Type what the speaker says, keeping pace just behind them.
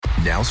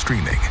Now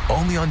streaming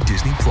only on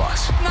Disney+.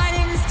 My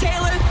name is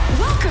Taylor.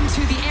 Welcome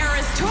to the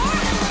Eras Tour.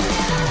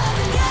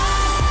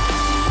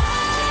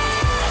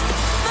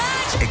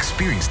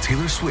 Experience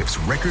Taylor Swift's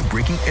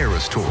record-breaking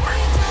Eras Tour.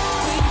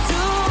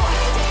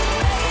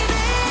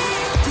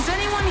 Does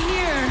anyone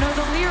here know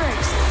the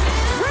lyrics?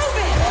 Prove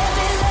it!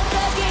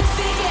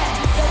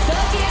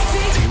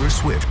 Taylor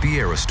Swift, the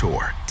Eras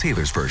Tour,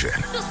 Taylor's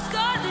version,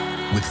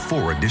 with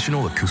 4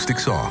 additional acoustic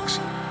songs.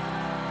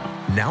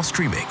 Now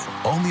streaming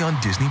only on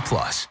Disney+.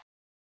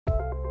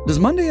 Does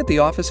Monday at the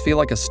office feel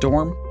like a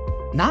storm?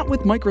 Not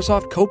with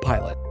Microsoft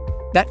Copilot.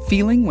 That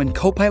feeling when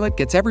Copilot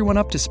gets everyone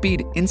up to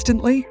speed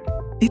instantly?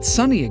 It's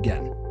sunny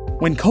again.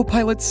 When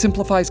Copilot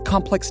simplifies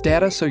complex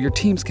data so your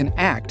teams can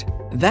act,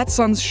 that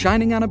sun's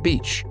shining on a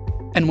beach.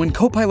 And when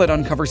Copilot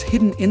uncovers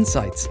hidden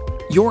insights,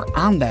 you're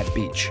on that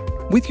beach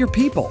with your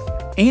people,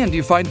 and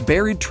you find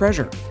buried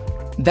treasure.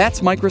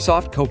 That's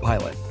Microsoft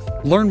Copilot.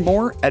 Learn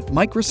more at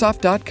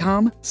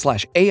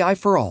Microsoft.com/AI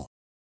for all.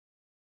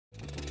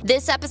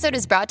 This episode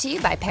is brought to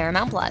you by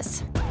Paramount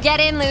Plus.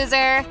 Get in,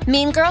 loser!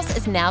 Mean Girls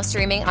is now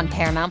streaming on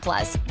Paramount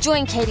Plus.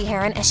 Join Katie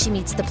Heron as she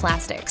meets the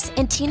plastics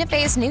and Tina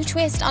Fey's new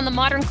twist on the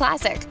modern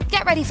classic.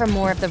 Get ready for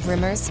more of the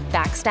rumors,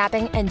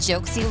 backstabbing, and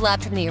jokes you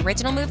loved from the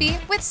original movie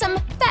with some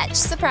fetch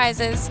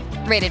surprises.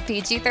 Rated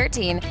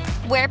PG-13.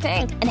 Wear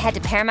pink and head to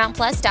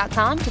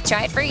ParamountPlus.com to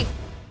try it free.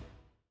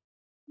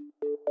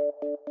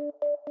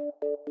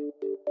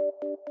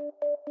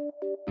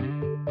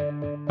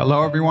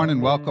 Hello, everyone,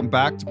 and welcome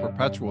back to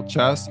Perpetual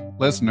Chess.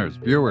 Listeners,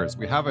 viewers,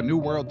 we have a new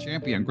world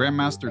champion,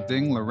 Grandmaster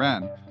Ding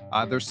Liren.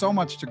 There's so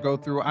much to go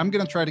through. I'm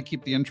going to try to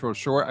keep the intro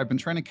short. I've been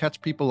trying to catch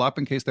people up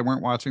in case they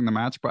weren't watching the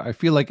match, but I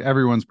feel like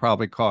everyone's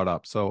probably caught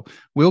up. So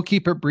we'll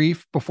keep it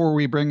brief before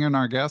we bring in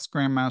our guest,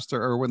 Grandmaster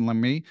Erwin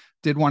L'Ami.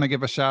 Did want to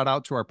give a shout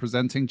out to our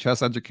presenting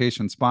chess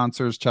education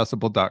sponsors,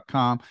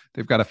 Chessable.com.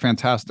 They've got a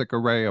fantastic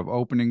array of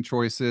opening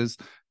choices,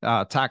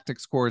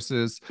 tactics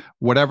courses,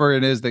 whatever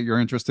it is that you're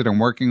interested in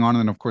working on.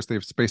 And of course, they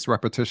have spaced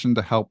repetition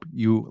to help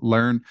you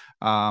learn.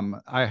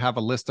 I have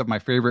a list of my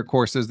favorite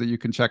courses that you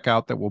can check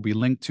out that will be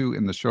linked to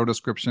in the show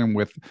description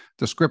with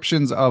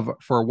descriptions of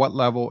for what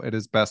level it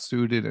is best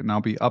suited. And I'll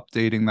be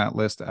updating that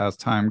list as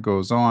time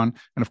goes on.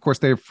 And of course,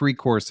 they have free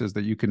courses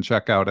that you can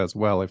check out as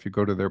well if you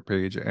go to their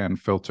page and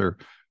filter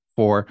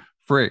for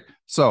free.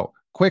 So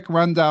quick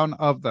rundown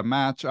of the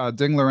match.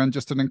 Ding Liren,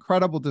 just an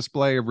incredible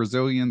display of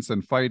resilience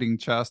and fighting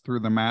chess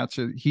through the match.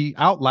 He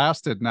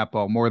outlasted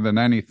Nepo more than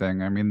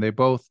anything. I mean, it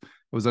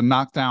was a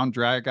knockdown,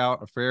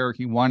 drag-out affair.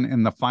 He won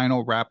in the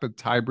final rapid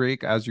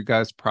tiebreak, as you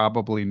guys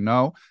probably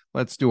know.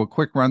 Let's do a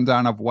quick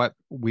rundown of what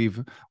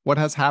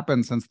has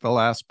happened since the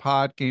last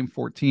pod. Game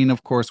 14,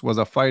 of course, was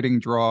a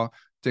fighting draw.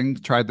 Ding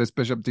tried this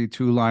bishop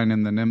d2 line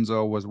in the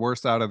Nimzo, was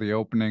worse out of the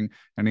opening,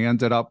 and he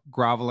ended up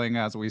groveling,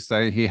 as we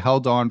say. He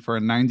held on for a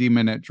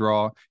 90-minute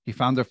draw. He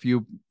found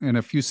in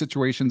a few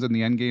situations in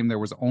the endgame, there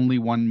was only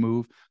one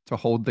move to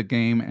hold the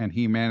game, and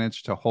he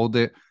managed to hold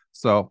it.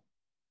 So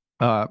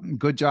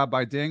good job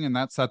by Ding, and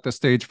that set the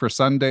stage for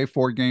Sunday,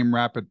 4-game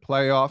rapid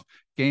playoff.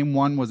 Game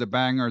 1 was a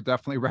banger.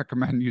 Definitely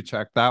recommend you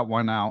check that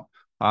one out.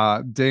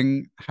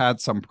 Ding had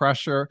some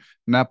pressure.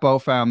 Nepo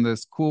found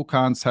this cool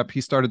concept.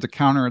 He started to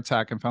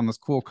counterattack and found this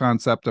cool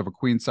concept of a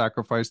queen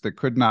sacrifice that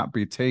could not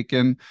be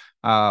taken.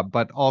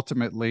 But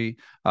ultimately,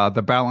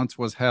 the balance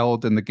was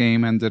held and the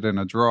game ended in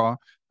a draw.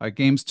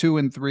 Games 2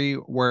 and 3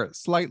 were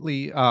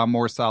slightly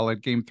more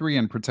solid. Game 3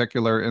 in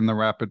particular in the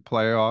rapid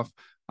playoff.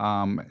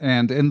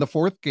 And in the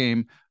fourth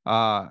game,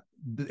 I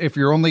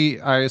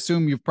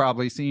assume you've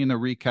probably seen a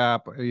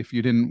recap if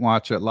you didn't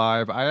watch it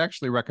live. I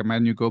actually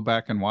recommend you go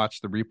back and watch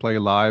the replay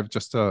live.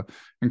 Just an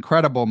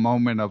incredible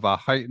moment of a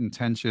heightened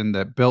tension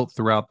that built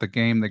throughout the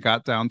game. They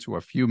got down to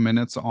a few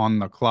minutes on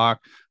the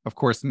clock. Of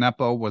course,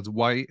 Nepo was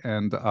white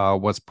and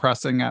was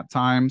pressing at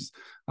times.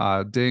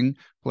 Ding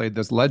played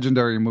this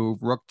legendary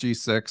move, rook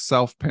g6,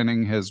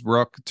 self-pinning his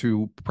rook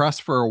to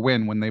press for a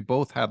win when they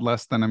both had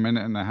less than a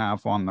minute and a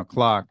half on the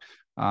clock.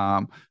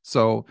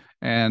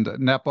 And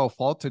Nepo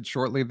faltered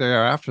shortly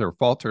thereafter.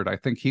 I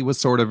think he was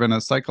sort of in a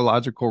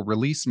psychological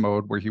release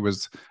mode where he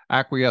was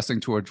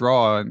acquiescing to a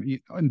draw,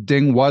 and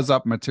Ding was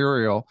up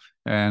material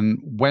and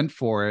went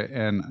for it.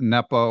 And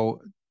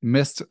Nepo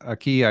missed a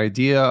key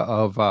idea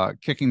of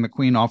kicking the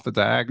queen off the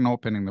diagonal,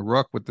 pinning the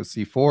rook with the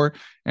c4,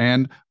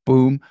 and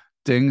boom,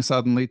 Ding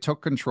suddenly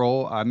took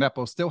control.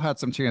 Nepo still had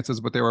some chances,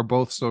 but they were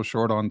both so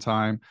short on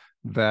time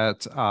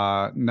that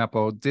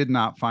Nepo did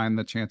not find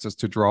the chances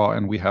to draw,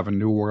 and we have a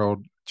new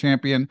world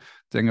champion.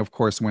 Ding, of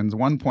course, wins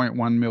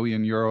 1.1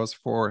 million euros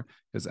for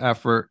his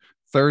effort,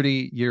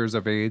 30 years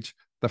of age,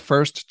 the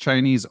first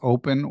Chinese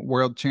Open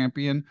world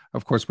champion.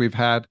 Of course, we've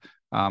had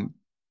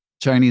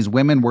Chinese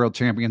women world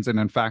champions, and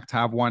in fact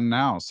have one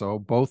now. So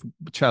both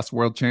chess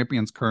world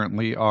champions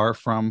currently are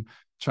from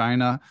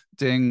China.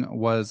 Ding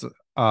was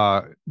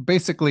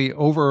basically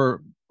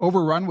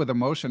overrun with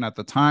emotion at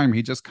the time.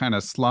 He just kind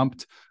of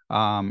slumped.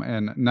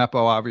 And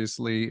Nepo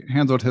obviously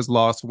handled his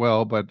loss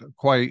well, but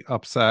quite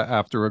upset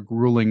after a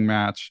grueling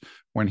match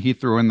when he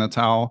threw in the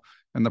towel.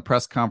 in the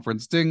press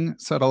conference. Ding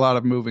said a lot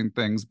of moving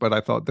things, but I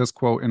thought this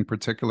quote in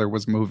particular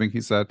was moving.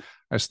 He said,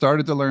 "I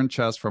started to learn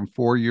chess from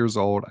 4 years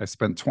old. I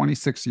spent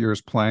 26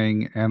 years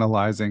playing,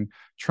 analyzing,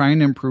 trying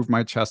to improve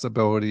my chess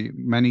ability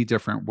many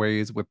different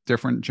ways with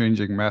different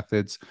changing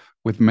methods,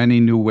 with many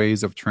new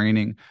ways of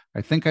training.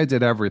 I think I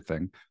did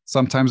everything.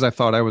 Sometimes I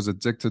thought I was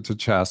addicted to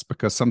chess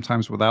because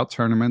sometimes without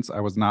tournaments, I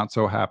was not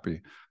so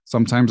happy.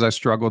 Sometimes I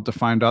struggled to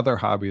find other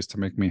hobbies to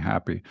make me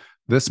happy.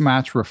 This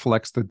match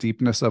reflects the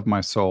deepness of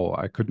my soul.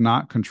 I could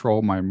not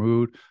control my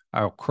mood.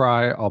 I'll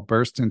cry. I'll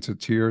burst into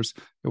tears.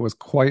 It was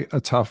quite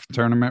a tough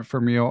tournament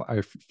for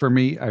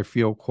me. I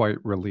feel quite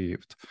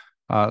relieved."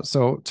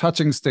 So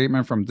touching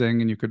statement from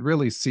Ding, and you could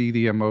really see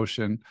the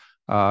emotion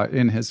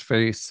in his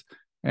face.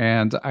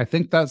 And I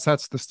think that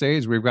sets the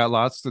stage. We've got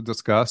lots to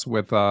discuss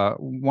with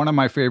one of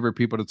my favorite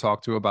people to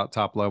talk to about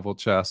top level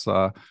chess,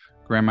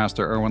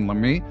 Grandmaster Erwin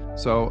L'Ami.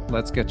 So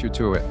let's get you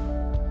to it.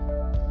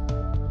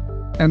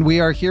 And we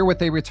are here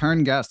with a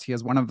return guest. He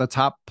is one of the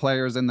top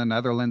players in the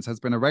Netherlands, has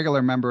been a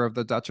regular member of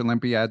the Dutch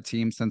Olympiad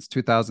team since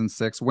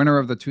 2006, winner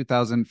of the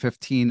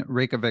 2015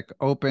 Reykjavik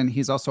Open.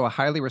 He's also a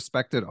highly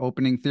respected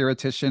opening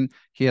theoretician.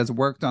 He has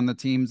worked on the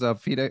teams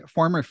of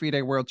former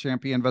FIDE world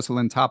champion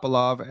Veselin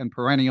Topalov and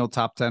perennial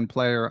top 10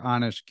 player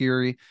Anish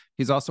Giri.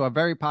 He's also a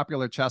very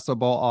popular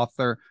Chessable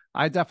author.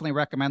 I definitely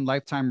recommend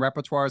Lifetime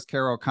Repertoire's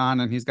Caro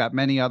Khan, and he's got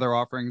many other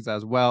offerings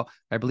as well.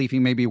 I believe he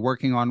may be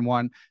working on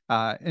one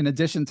in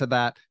addition to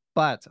that.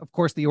 But of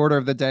course, the order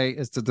of the day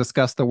is to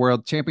discuss the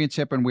World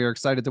Championship, and we are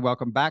excited to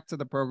welcome back to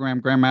the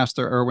program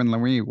Grandmaster Erwin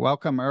L'Ami.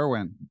 Welcome,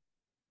 Erwin.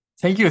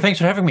 Thank you. Thanks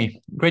for having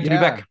me. Great to be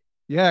back.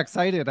 Yeah,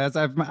 excited. As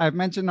I've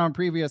mentioned on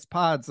previous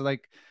pods,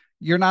 like,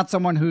 you're not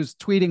someone who's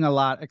tweeting a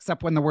lot,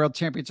 except when the World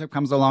Championship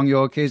comes along,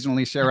 you'll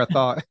occasionally share a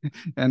thought,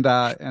 and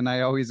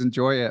I always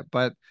enjoy it.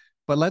 But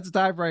let's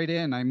dive right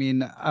in. I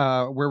mean,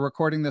 we're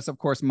recording this, of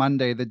course,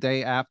 Monday, the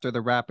day after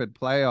the Rapid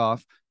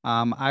playoff.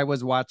 I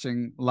was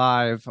watching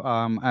live,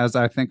 as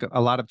I think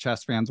a lot of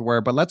chess fans were.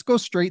 But let's go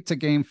straight to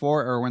Game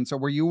 4, Erwin. So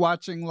were you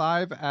watching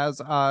live as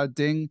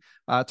Ding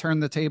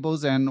turned the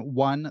tables and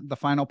won the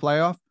final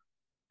playoff?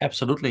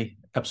 Absolutely.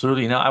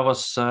 No, I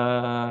was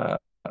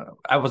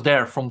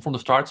there from the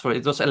start. So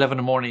it was 11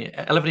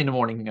 in the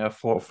morning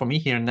for me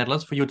here in the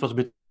Netherlands. For you, it was a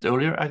bit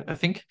earlier, I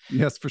think.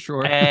 Yes, for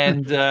sure.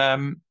 And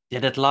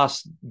that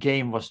last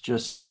game was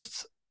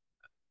just,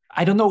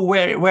 I don't know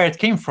where it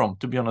came from,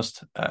 to be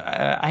honest.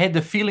 I had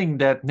the feeling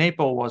that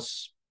Nepo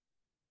was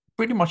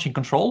pretty much in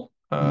control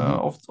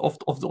of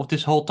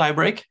this whole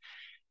tiebreak.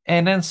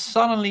 And then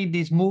suddenly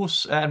these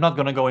moves, I'm not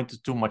going to go into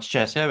too much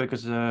chess,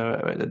 because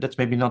that's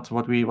maybe not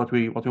what we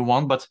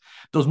want, but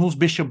those moves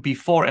bishop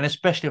b4, and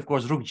especially, of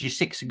course, rook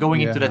g6, going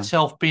into that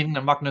self-pin,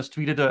 and Magnus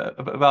tweeted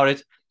about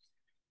it,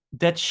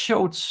 that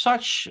showed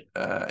such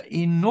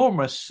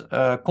enormous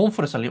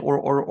confidence,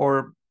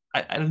 or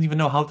I don't even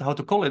know how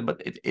to call it,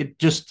 but it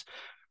just...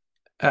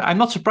 I'm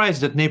not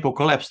surprised that Nepo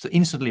collapsed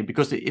instantly,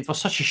 because it was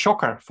such a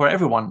shocker for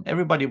everyone.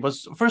 Everybody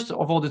was, first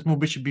of all, this move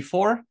bishop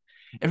b4.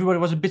 Everybody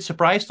was a bit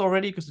surprised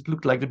already, because it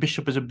looked like the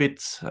bishop is a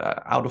bit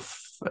out of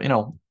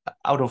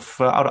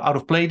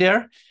play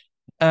there.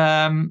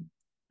 And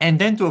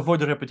then to avoid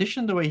the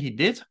repetition the way he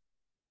did,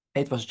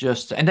 it was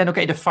just... And then,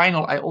 okay, the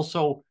final, I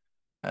also...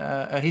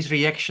 his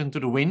reaction to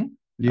the win.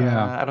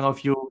 I don't know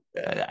if you...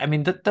 I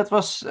mean, that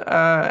was...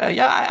 I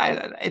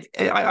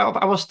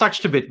was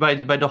touched a bit by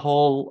the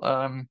whole...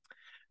 I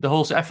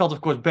felt,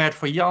 of course, bad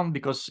for Jan,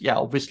 because,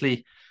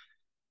 obviously...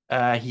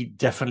 he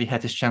definitely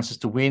had his chances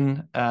to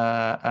win,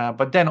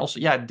 but then also,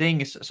 Ding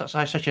is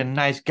such a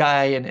nice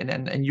guy,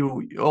 and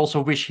you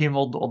also wish him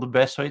all the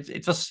best. So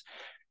it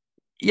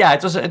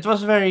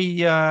was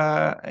very,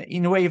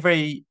 in a way,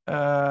 very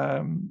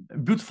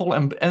beautiful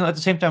and at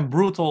the same time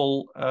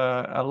brutal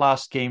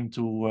last game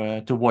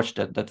to watch,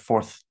 that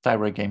fourth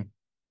tiebreak game.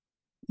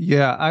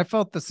 Yeah, I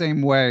felt the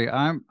same way.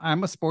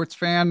 I'm a sports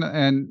fan,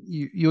 and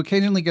you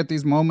occasionally get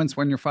these moments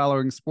when you're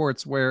following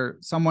sports where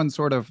someone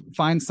sort of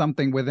finds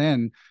something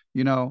within,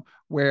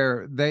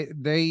 where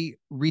they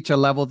reach a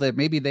level that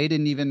maybe they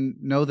didn't even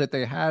know that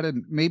they had.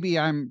 And maybe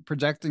I'm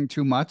projecting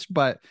too much,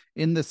 but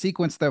in the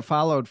sequence that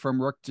followed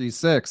from rook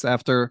g6,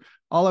 after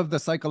all of the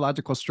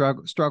psychological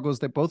struggles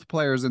that both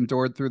players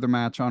endured through the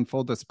match on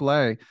full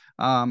display.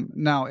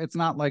 Now, it's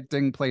not like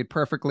Ding played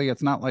perfectly.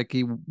 It's not like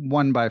he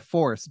won by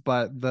force,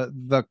 but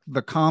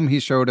the calm he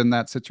showed in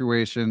that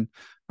situation,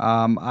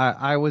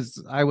 I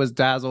was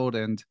dazzled.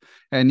 And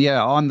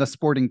on the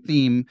sporting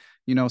theme,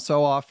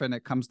 so often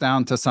it comes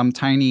down to some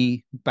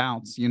tiny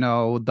bounce,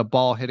 the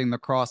ball hitting the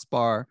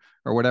crossbar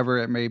or whatever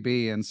it may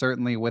be. And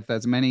certainly with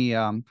as many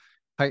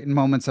heightened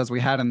moments as we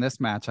had in this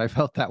match, I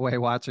felt that way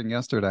watching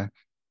yesterday.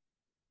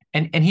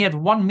 And he had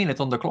 1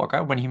 minute on the clock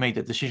when he made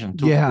the decision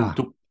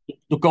to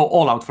go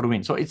all out for the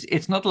win. So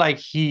it's not like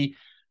he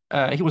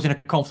was in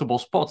a comfortable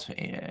spot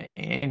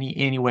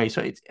anyway.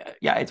 So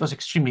it was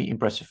extremely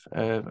impressive.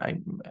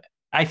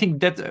 I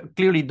think that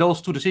clearly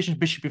those two decisions,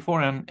 bishop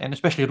b4 and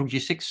especially rook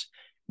g6,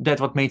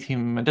 that's what made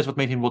him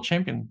world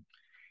champion.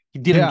 He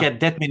didn't get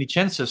that many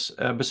chances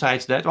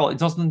besides that. Well,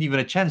 it wasn't even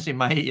a chance in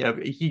my...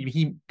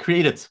 he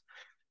created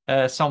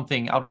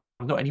something out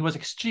of no, and he was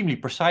extremely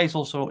precise.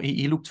 Also,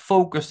 he looked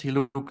focused. He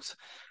looked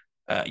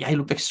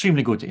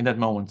extremely good in that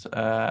moment.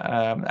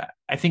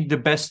 I think the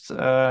best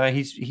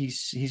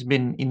he's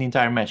been in the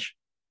entire match.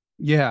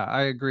 Yeah,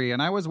 I agree.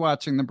 And I was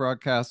watching the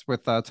broadcast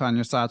with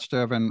Tanya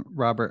Sachdev and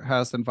Robert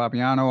Hess and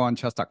Fabiano on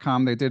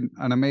chess.com. They did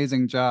an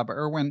amazing job.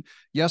 Erwin,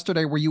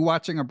 yesterday, were you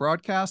watching a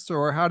broadcast,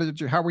 or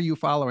how were you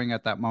following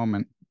at that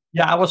moment?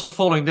 Yeah, I was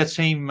following that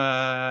same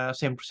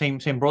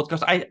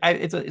broadcast.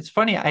 It's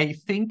funny. I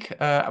think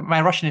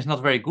my Russian is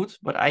not very good,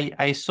 but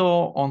I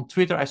saw on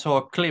Twitter, I saw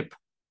a clip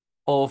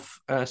of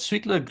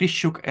Svidler,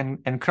 Grishuk,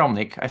 and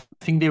Kramnik. I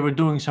think they were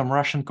doing some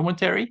Russian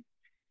commentary,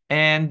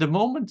 and the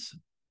moment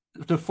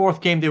the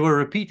fourth game they were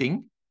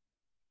repeating,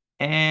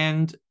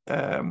 and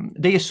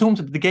they assumed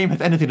that the game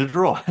had ended in a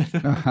draw.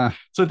 Uh-huh.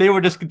 So they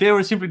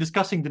were simply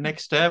discussing the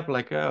next step,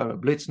 like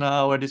blitz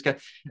now, or this guy.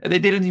 They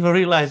didn't even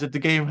realize that the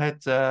game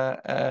had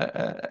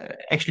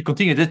actually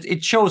continued.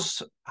 It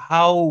shows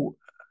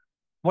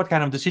what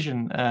kind of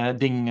decision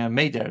Ding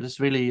made there. That's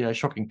really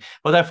shocking.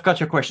 But I forgot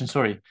your question.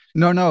 Sorry.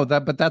 No,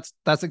 but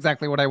that's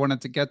exactly what I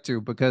wanted to get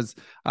to, because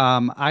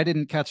I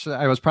didn't catch.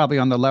 I was probably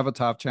on the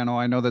Levitov channel.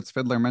 I know that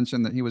Svidler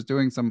mentioned that he was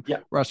doing some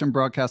Russian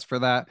broadcast for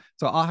that,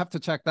 so I'll have to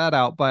check that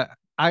out. But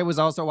I was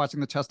also watching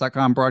the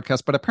chess.com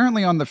broadcast, but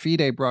apparently on the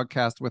FIDE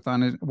broadcast with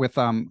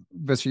Vishy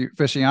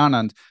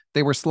Anand,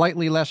 they were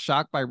slightly less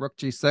shocked by Rook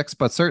G6,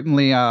 but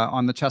certainly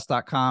on the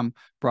chess.com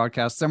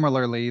broadcast,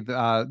 similarly,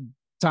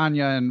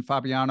 Tanya and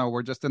Fabiano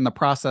were just in the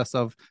process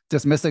of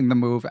dismissing the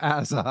move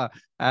as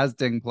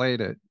Ding played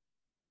it.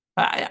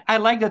 I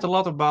like that a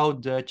lot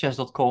about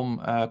chess.com.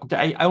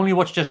 I only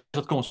watch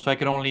chess.com, so I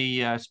can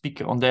only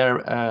speak on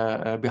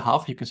their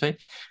behalf, you can say.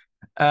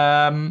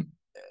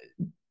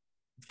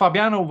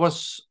 Fabiano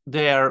was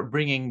there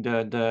bringing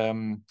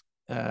the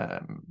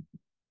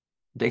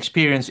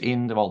experience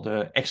in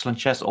the excellent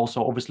chess.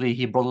 Also, obviously,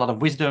 he brought a lot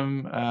of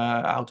wisdom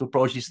how to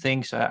approach these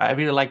things. I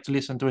really like to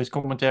listen to his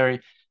commentary.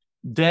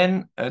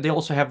 Then they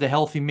also have the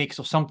healthy mix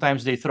of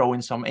sometimes they throw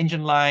in some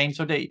engine line,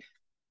 so they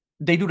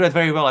do that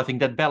very well. I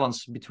think that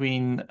balance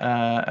between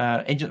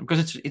engine,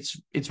 because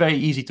it's very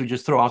easy to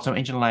just throw out some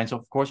engine lines.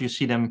 Of course, you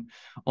see them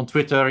on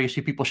Twitter, you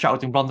see people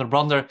shouting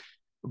blunder.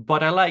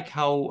 But I like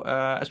how,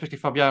 especially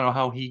Fabiano,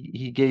 how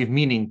he gave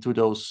meaning to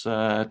those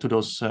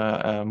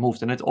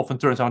moves, and it often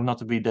turns out not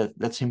to be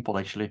that simple,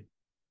 actually.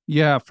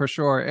 Yeah, for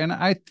sure. And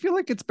I feel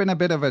like it's been a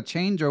bit of a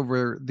change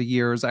over the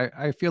years.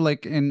 I feel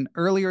like in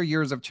earlier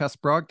years of chess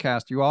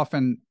broadcast, you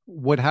often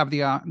would have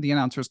the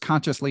announcers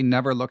consciously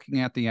never looking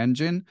at the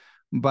engine.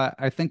 But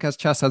I think as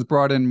chess has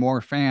brought in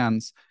more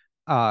fans,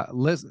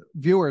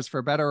 viewers,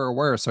 for better or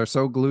worse, are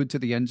so glued to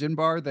the engine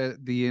bar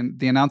that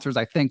the announcers,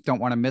 I think, don't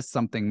want to miss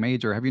something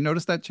major. Have you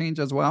noticed that change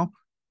as well?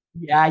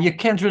 Yeah, you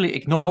can't really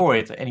ignore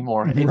it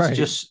anymore.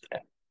 It's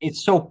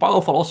it's so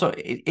powerful. Also,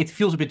 it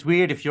feels a bit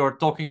weird if you're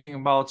talking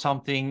about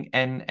something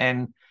and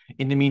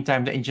in the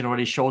meantime the engine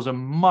already shows a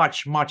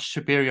much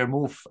superior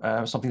move,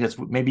 something that's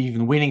maybe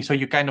even winning. So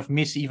you kind of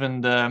miss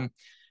even the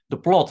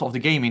plot of the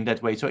game in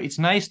that way. So it's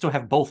nice to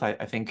have both. I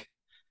think,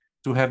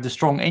 to have the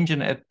strong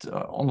engine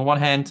on the one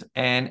hand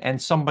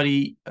and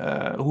somebody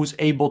who's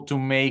able to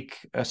make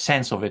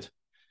sense of it.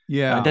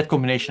 Yeah, that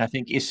combination I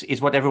think is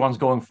what everyone's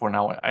going for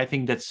now. I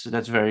think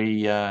that's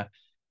very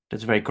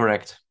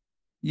correct.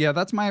 Yeah,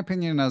 that's my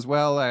opinion as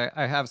well.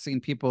 I have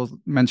seen people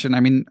mention, I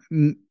mean,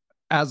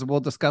 as we'll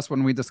discuss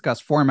when we discuss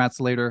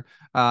formats later,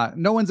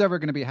 no one's ever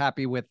going to be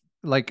happy with,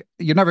 like,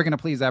 you're never going to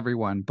please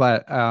everyone.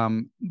 But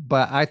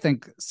I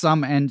think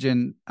some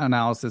engine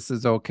analysis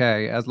is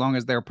okay, as long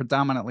as they're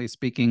predominantly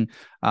speaking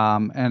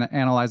and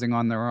analyzing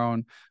on their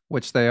own,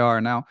 which they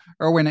are. Now,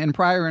 Erwin, in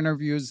prior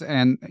interviews,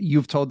 and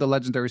you've told the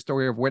legendary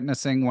story of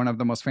witnessing one of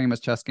the most famous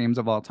chess games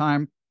of all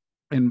time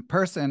in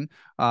person,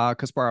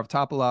 Kasparov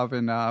Topalov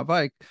and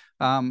Vike.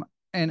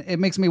 And it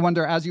makes me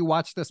wonder, as you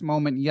watch this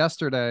moment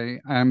yesterday,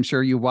 I'm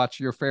sure you watch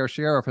your fair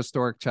share of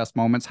historic chess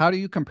moments. How do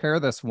you compare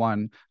this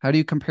one? How do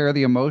you compare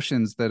the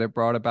emotions that it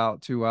brought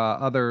about to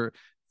other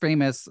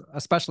famous,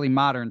 especially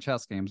modern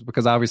chess games?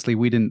 Because obviously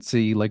we didn't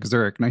see like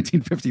Zurich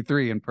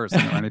 1953 in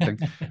person or anything.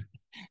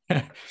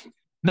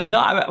 No,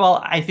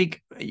 well, I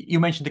think you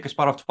mentioned the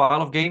Kasparov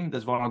Topalov game.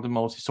 That's one of the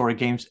most historic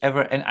games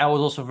ever, and I was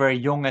also very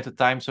young at the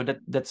time, so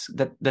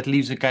that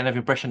leaves a kind of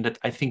impression that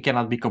I think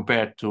cannot be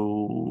compared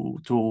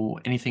to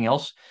anything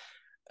else.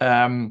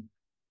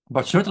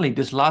 But certainly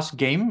this last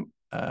game,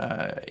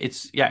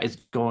 it's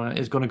going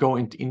to go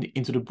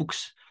into the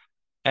books,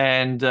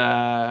 and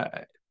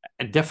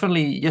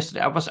definitely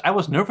yesterday I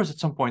was nervous at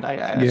some point.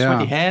 I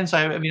sweaty hands.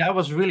 I mean, I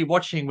was really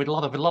watching with a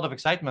lot of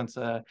excitement.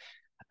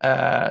 So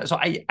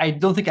I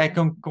don't think I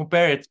can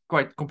compare it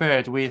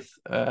with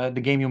the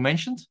game you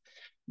mentioned,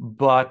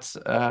 but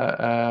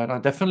no,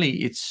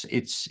 definitely it's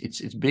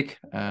big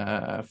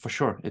for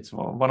sure. It's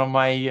one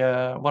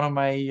of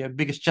my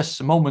biggest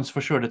chess moments for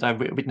sure that I've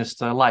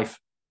witnessed live.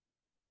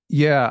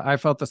 Yeah, I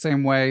felt the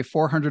same way.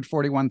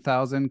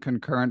 441,000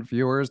 concurrent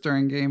viewers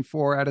during game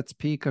four at its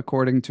peak,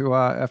 according to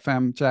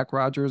FM Jack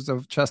Rogers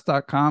of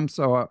chess.com.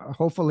 So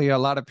hopefully a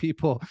lot of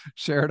people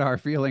shared our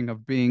feeling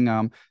of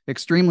being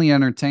extremely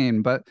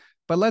entertained. But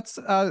let's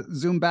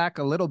zoom back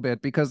a little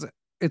bit, because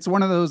it's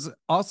one of those,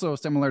 also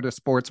similar to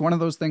sports, one of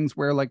those things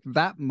where like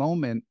that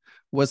moment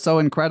was so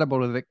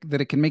incredible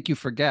that it can make you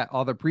forget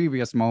all the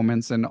previous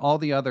moments and all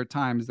the other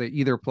times that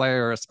either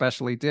player,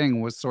 especially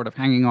Ding, was sort of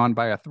hanging on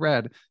by a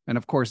thread. And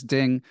of course,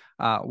 Ding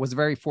was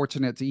very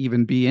fortunate to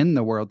even be in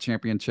the World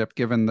Championship,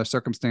 given the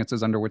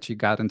circumstances under which he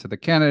got into the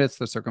candidates,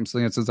 the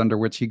circumstances under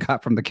which he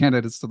got from the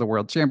candidates to the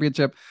World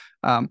Championship.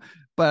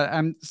 But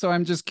I'm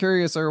just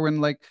curious, Erwin,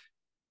 like,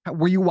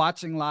 were you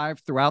watching live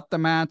throughout the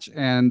match,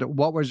 and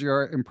what was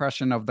your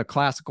impression of the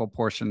classical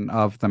portion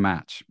of the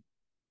match?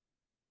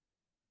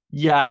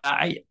 Yeah,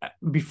 I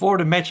before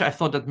the match I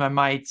thought that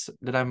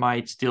I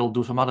might still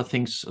do some other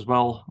things as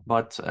well,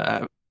 but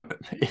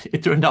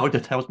it turned out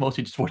that I was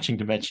mostly just watching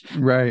the match.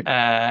 Right.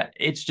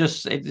 It's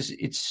just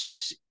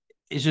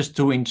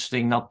too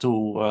interesting not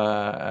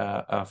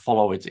to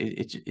follow it.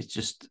 It's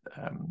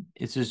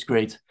just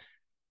great.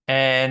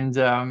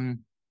 And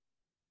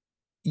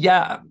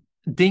yeah,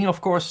 Ding, of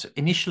course,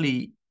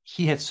 initially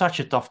he had such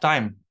a tough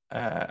time.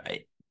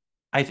 I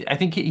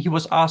think he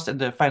was asked at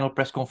the final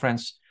press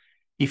conference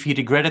if he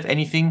regretted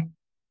anything,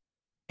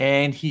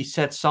 and he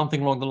said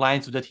something along the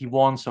lines of that he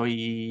won, so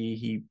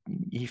he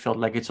felt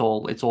like it's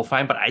all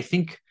fine. But I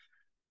think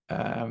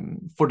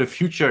for the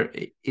future,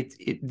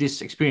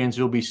 this experience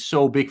will be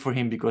so big for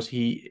him, because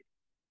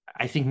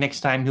I think next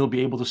time he'll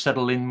be able to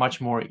settle in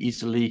much more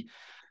easily.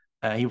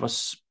 It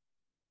was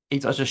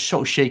just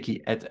so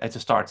shaky at the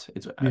start.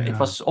 It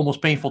was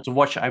almost painful to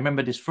watch. I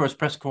remember his first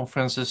press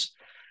conferences.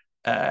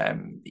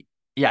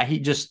 He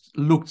just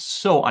looked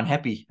so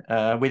unhappy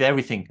with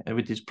everything,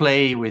 with his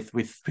play, with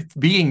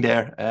being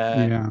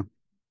there.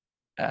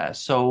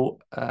 So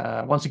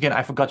once again,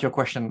 I forgot your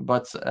question,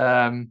 but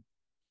well,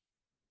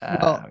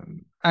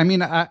 I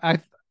mean,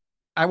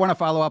 I want to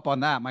follow up on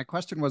that. My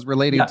question was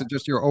relating to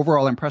just your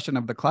overall impression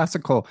of the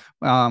classical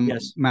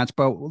match,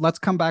 but let's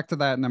come back to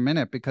that in a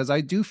minute, because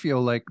I do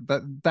feel like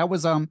that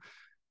was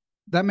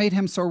that made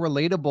him so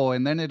relatable,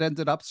 and then it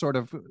ended up sort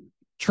of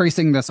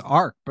tracing this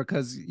arc,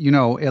 because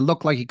it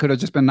looked like he could have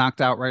just been knocked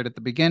out right at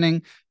the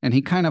beginning, and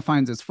he kind of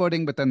finds his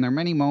footing, but then there are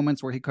many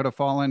moments where he could have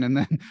fallen, and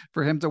then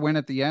for him to win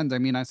at the end, I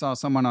mean, I saw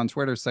someone on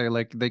Twitter say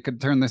like they could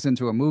turn this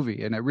into a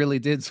movie, and it really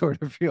did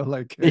sort of feel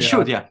like they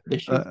should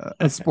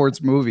a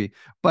sports movie.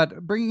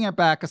 But bringing it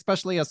back,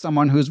 especially as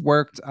someone who's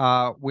worked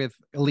with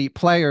elite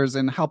players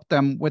and helped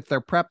them with their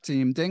prep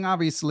team, Ding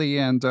obviously,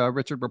 and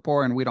Richard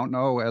Rapport, and we don't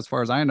know, as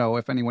far as I know,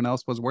 if anyone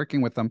else was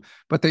working with them,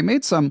 but they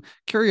made some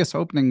curious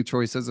opening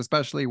choices,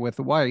 especially with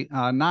White,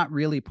 not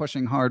really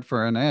pushing hard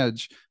for an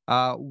edge.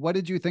 What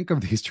did you think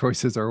of these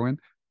choices, Erwin?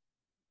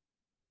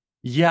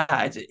 Yeah,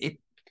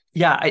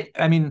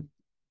 I mean,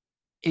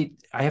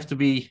 I have to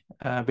be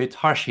a bit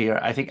harsh here.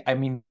 I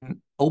mean,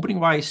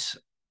 opening wise,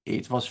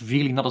 it was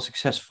really not a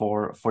success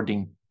for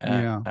Ding.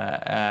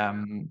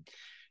 Jan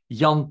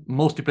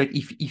mostly played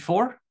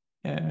e4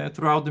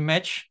 throughout the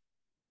match.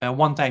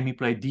 One time he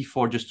played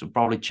d4 just to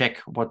probably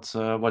check what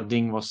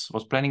Ding was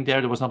planning there.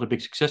 There was not a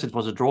big success. It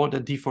was a draw,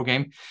 that d4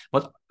 game.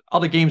 But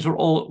other games were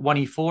all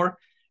 1e4.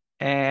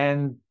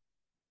 And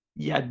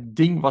yeah,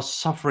 Ding was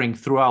suffering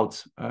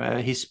throughout.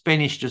 His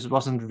Spanish just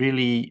wasn't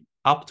really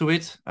up to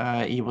it.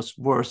 He was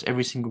worse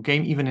every single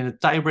game. Even in the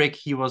tiebreak,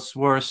 he was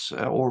worse,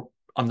 or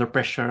under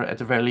pressure at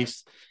the very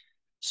least.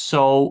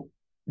 So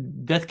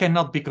that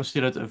cannot be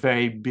considered a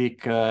very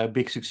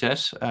big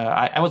success.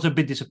 I was a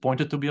bit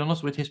disappointed, to be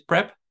honest, with his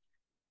prep.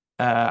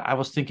 I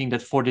was thinking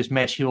that for this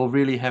match he will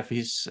really have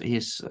his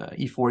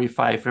e4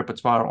 e5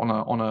 repertoire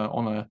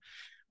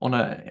on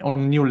a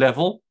new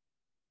level.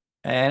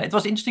 And it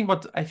was interesting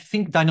what I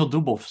think Daniel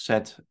Dubov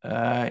said.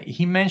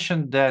 He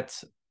mentioned that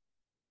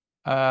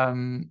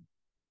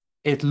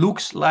it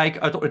looked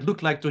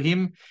like to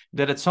him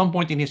that at some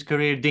point in his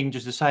career Ding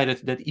just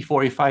decided that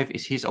e4 e5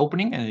 is his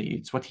opening, and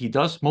it's what he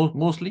does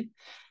mostly.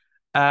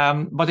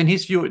 But in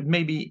his view, it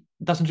maybe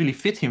doesn't really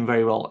fit him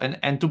very well.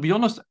 And to be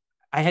honest,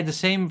 I had the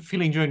same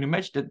feeling during the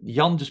match that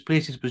Jan just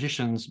plays his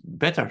positions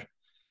better.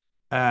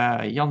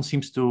 Jan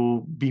seems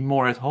to be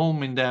more at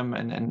home in them,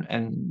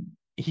 and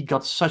he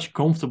got such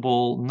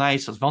comfortable,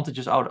 nice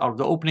advantages out of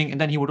the opening,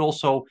 and then he would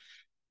also,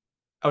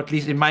 or at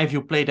least in my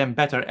view, play them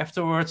better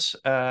afterwards.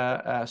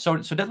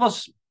 So that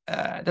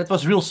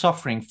was real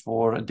suffering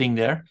for Ding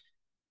there.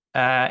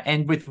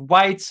 And with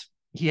White,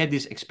 he had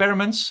these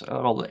experiments.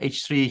 The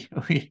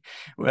h3,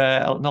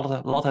 not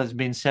a lot has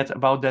been said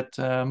about that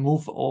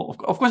move.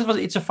 Of course,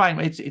 it's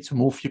a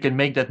move. You can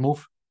make that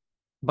move,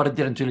 but it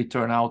didn't really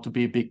turn out to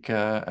be a big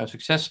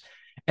success.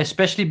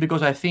 Especially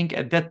because I think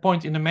at that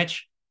point in the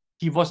match,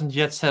 he wasn't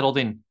yet settled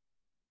in.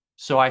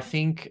 So I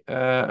think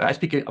I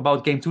speak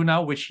about game 2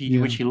 now, which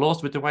he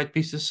lost with the white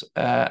pieces.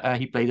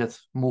 He played that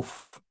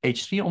move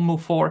h3 on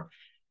move 4.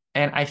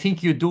 And I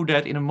think you do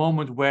that in a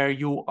moment where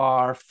you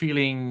are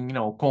feeling,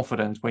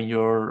 confident, when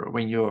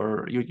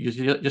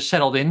you're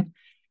settled in.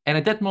 And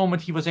at that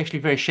moment, he was actually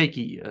very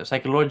shaky.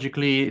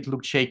 Psychologically, it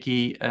looked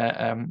shaky.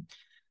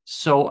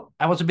 So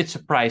I was a bit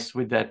surprised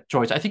with that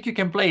choice. I think you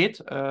can play it.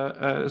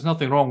 There's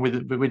nothing wrong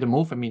with the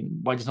move. I mean,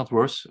 white is not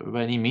worse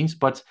by any means,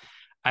 but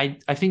I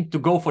think to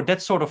go for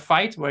that sort of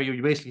fight where you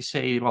basically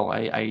say, well,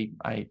 I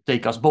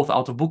take us both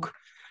out of book,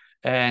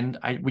 and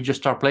we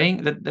just start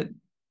playing. That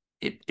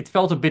it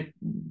felt a bit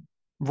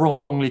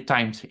wrongly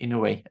timed in a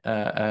way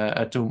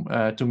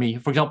to me.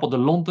 For example, the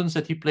Londons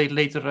that he played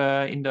later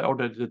or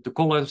the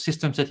color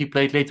systems that he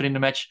played later in the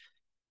match.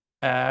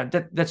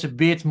 That's a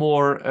bit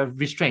more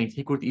restrained.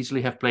 He could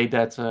easily have played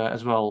that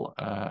as well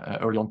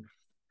early on.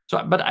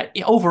 So, but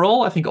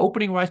overall, I think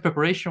opening wise,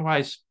 preparation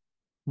wise,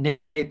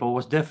 Nepo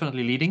was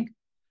definitely leading.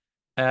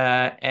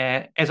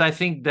 As I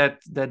think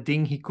that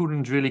Ding, he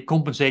couldn't really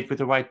compensate with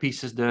the white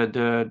pieces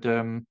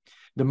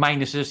the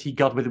minuses he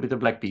got with the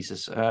black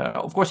pieces.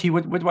 Of course,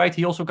 with white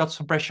he also got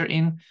some pressure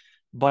in,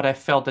 but I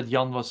felt that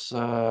Jan was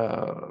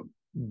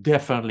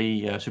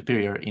definitely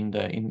superior in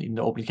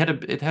the opening.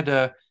 It had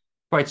a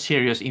quite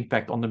serious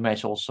impact on the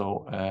match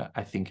also,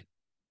 I think.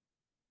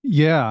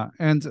 Yeah,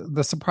 and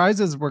the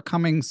surprises were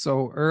coming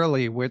so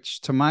early, which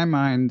to my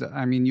mind,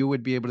 I mean, you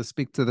would be able to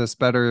speak to this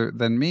better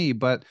than me,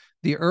 but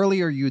the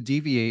earlier you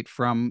deviate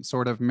from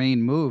sort of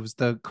main moves,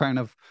 the kind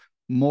of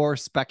more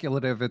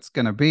speculative it's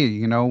going to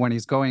be, when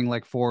he's going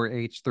like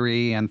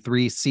 4H3 and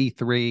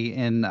 3C3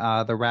 in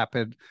the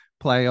rapid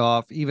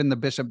playoff, even the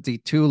bishop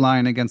D2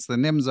 line against the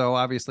Nimzo,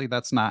 obviously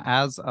that's not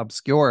as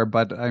obscure,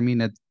 but I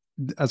mean, it,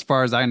 as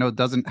far as I know,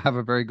 doesn't have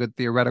a very good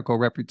theoretical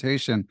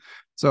reputation.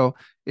 So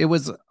it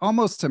was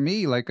almost to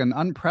me like an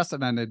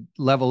unprecedented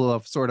level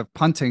of sort of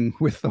punting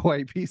with the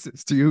white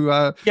pieces. Do you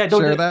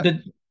share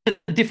that? The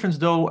difference,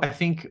 though, I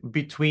think,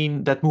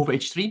 between that move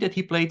H3 that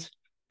he played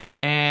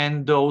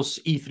and those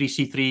E3,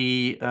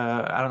 C3,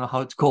 I don't know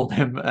how to call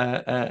them,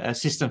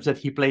 systems that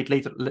he played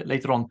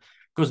later on,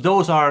 because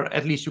those are,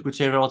 at least you could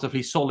say,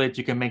 relatively solid.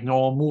 You can make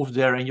normal moves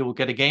there and you will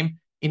get a game.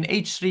 In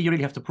H3, you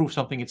really have to prove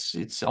something. It's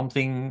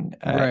something.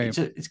 Right.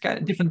 It's kind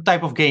of different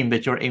type of game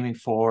that you're aiming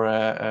for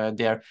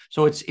there.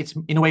 So it's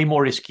in a way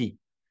more risky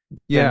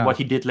than what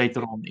he did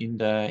later on in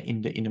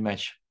the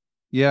match.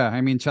 Yeah,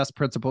 I mean, chess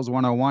principles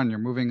 101. You're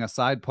moving a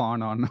side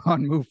pawn on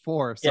move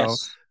 4. So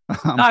Yes.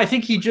 No, I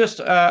think he just,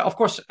 of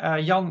course,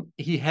 Jan,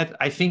 he had,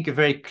 I think, a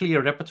very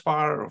clear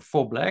repertoire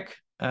for black.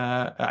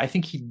 I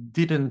think he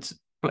didn't.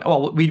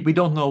 Well, we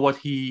don't know what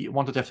he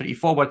wanted after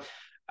E4, but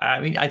I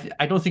mean,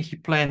 I don't think he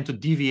planned to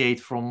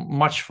deviate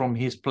much from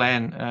his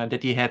plan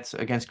that he had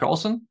against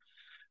Carlsen.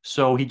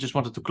 So he just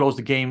wanted to close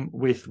the game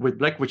with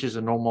black, which is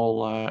a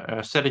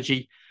normal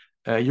strategy.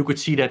 You could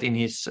see that in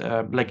his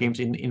black games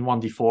in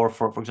 1d4,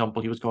 for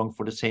example, he was going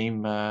for the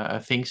same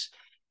things.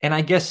 And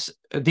I guess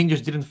Ding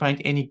just didn't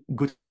find any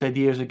good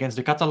ideas against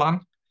the Catalan.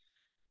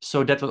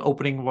 So that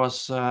opening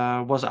was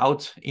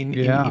out in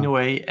a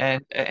way,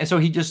 and so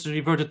he just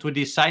reverted to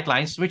these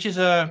sidelines, which is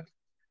a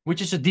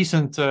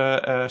decent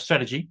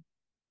strategy.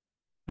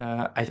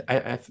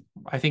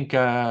 I think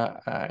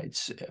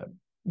it's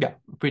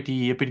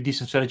pretty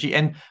decent strategy.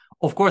 And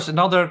of course,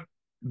 another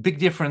big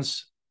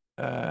difference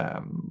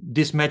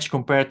this match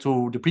compared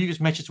to the previous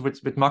matches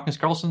with Magnus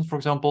Carlsen, for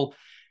example,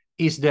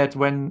 is that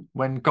when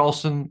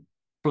Carlsen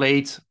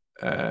played,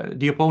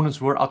 the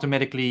opponents were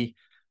automatically.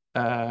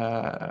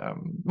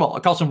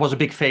 Carlsen was a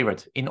big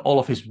favorite in all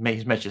of his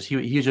matches.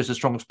 He's just the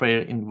strongest player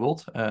in the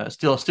world.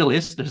 Still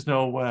is. There's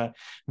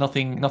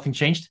nothing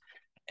changed.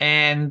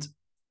 And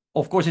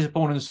of course, his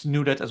opponents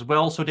knew that as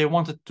well. So they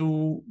wanted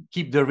to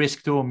keep the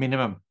risk to a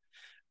minimum.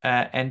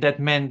 And that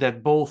meant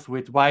that both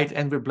with white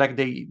and with black,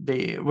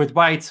 they with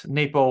white,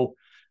 Nepo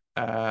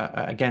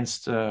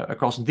against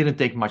Carlsen didn't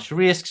take much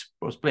risks,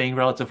 was playing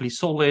relatively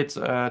solid,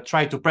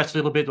 tried to press a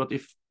little bit, but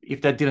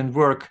if that didn't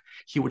work,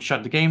 he would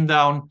shut the game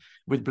down.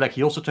 With black,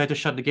 he also tried to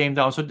shut the game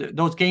down. So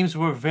those games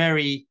were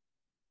very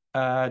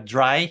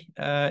dry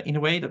in a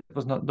way.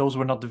 Those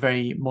were not the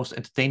very most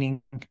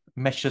entertaining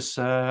matches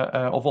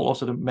of all.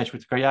 Also, the match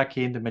with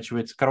Karyaki and the match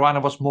with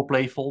Caruana was more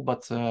playful,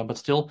 but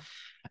still.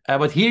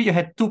 But here you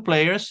had two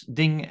players,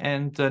 Ding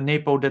and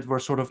Nepo, that were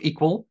sort of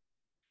equal.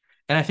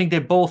 And I think they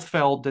both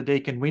felt that they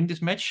can win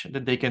this match,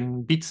 that they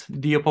can beat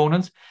the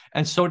opponent.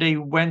 And so they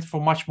went for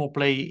much more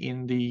play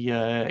in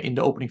the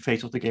opening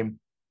phase of the game.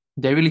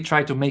 They really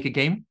tried to make a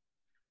game.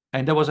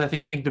 And that was, I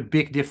think, the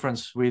big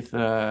difference with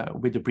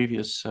the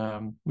previous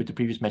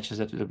matches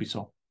that we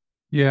saw.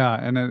 Yeah,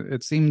 and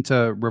it seemed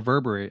to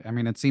reverberate. I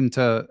mean, it seemed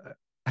to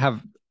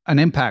have an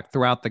impact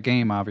throughout the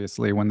game,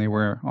 obviously, when they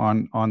were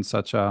on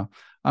such a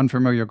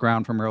unfamiliar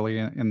ground from early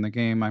in the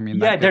game. I mean,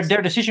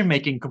 their decision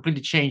making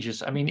completely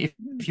changes. I mean,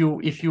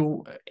 if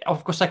you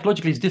of course,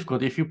 psychologically it's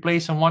difficult. If you play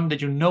someone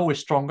that you know is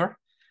stronger,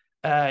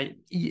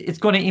 it's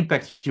going to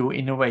impact you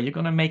in a way. You're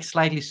going to make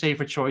slightly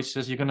safer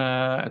choices. You're going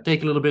to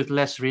take a little bit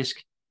less risk.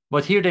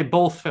 But here they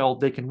both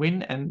felt they can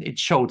win, and it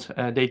showed.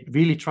 They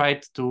really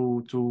tried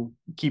to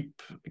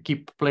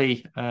keep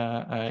play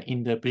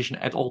in the position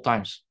at all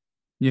times.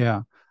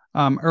 Yeah.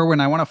 Erwin,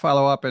 I want to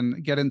follow up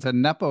and get into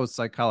Nepo's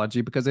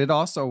psychology because it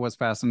also was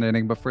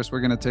fascinating. But first,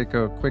 we're going to take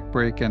a quick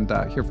break and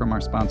hear from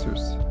our sponsors.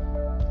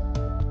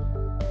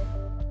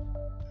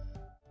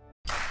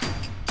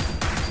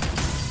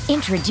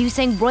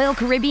 Introducing Royal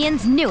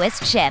Caribbean's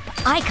newest ship,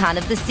 Icon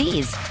of the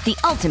Seas, the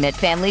ultimate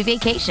family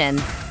vacation.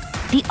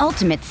 The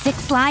ultimate 6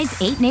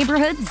 slides, 8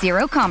 neighborhoods,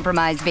 0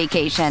 compromise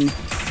vacation.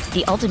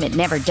 The ultimate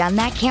never done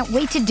that, can't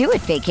wait to do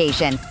it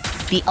vacation.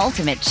 The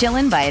ultimate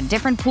chillin' by a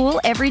different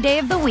pool every day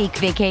of the week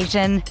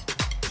vacation.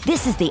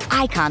 This is the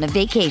Icon of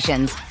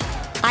Vacations.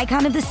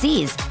 Icon of the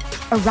Seas,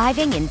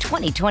 arriving in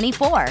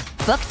 2024.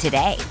 Book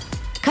today.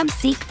 Come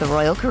seek the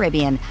Royal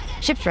Caribbean.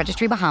 Ships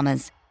Registry,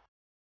 Bahamas.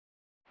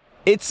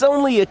 It's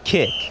only a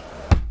kick,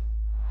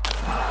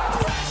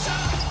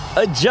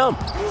 a jump,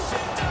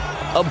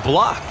 a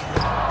block.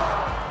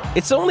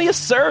 It's only a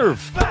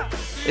serve.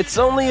 It's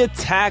only a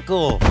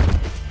tackle,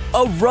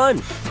 a run.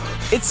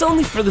 It's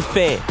only for the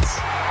fans.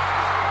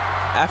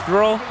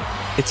 After all,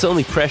 it's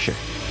only pressure.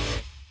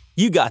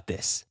 You got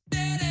this.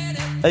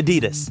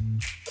 Adidas.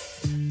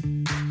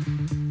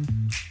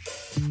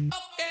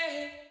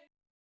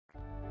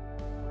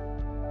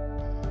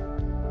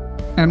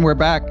 And we're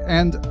back.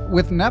 And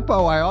with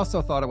Nepo, I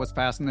also thought it was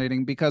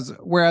fascinating because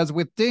whereas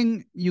with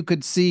Ding, you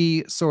could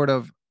see sort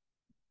of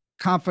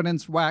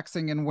confidence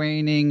waxing and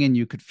waning, and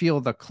you could feel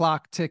the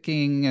clock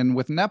ticking. And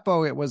with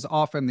Nepo, it was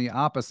often the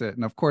opposite.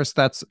 And of course,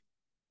 that's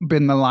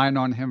been the line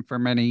on him for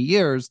many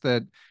years,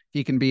 that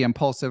he can be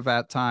impulsive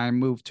at time,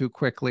 move too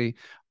quickly.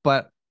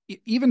 But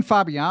even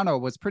Fabiano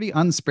was pretty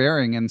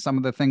unsparing in some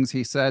of the things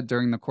he said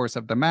during the course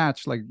of the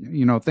match, like,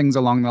 things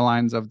along the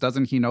lines of,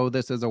 doesn't he know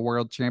this is a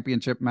world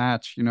championship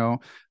match,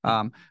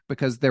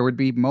 because there would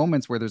be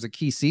moments where there's a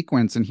key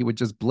sequence and he would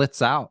just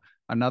blitz out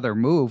another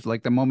move,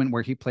 like the moment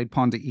where he played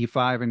pawn to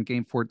e5 in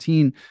game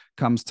 14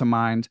 comes to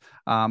mind,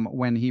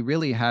 when he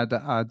really had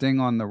Ding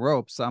on the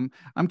ropes. I'm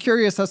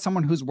curious, as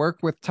someone who's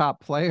worked with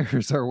top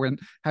players, Erwin,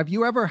 have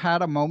you ever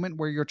had a moment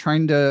where you're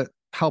trying to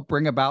help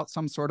bring about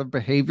some sort of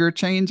behavior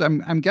change?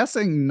 I'm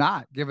guessing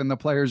not, given the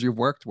players you've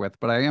worked with,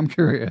 but I am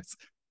curious.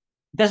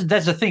 That's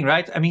the thing,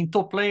 right? I mean,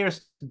 top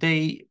players,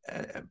 they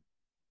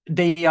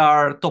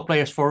are top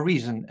players for a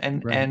reason,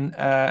 and Right. and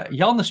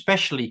Jan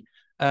especially.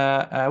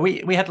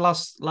 We had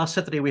last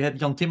Saturday we had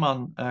Jan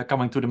Timman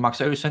coming to the Max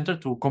Euwe Center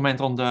to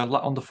comment on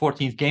the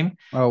 14th game.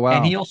 Oh wow!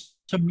 And he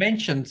also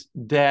mentioned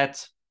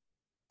that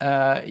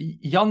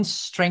Jan's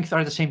strengths are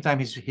at the same time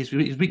his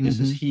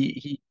weaknesses.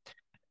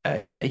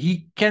 Mm-hmm.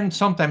 He can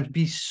sometimes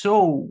be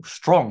so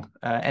strong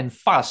and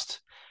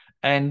fast,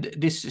 and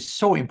this is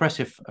so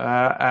impressive.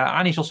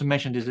 Anish also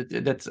mentioned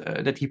this,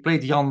 that he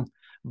played Jan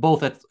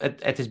both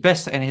at his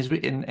best and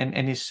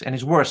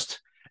his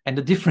worst, and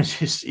the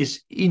difference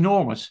is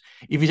enormous.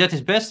 If he's at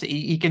his best,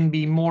 he can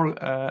be more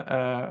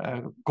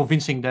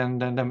convincing than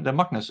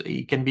Magnus.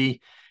 He can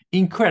be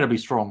incredibly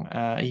strong.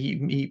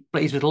 He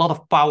plays with a lot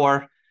of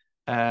power,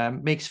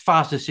 makes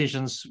fast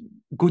decisions,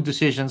 good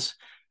decisions.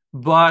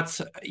 But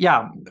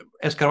yeah,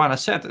 as Caruana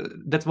said,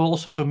 that will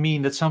also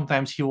mean that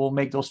sometimes he will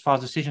make those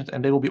fast decisions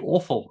and they will be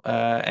awful.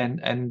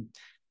 And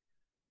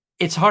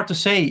it's hard to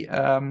say.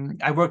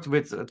 I worked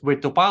with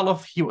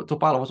Topalov.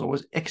 Topalov was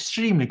always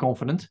extremely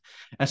confident,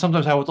 and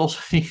sometimes I would also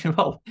think,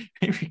 well,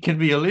 maybe he can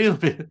be a little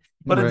bit.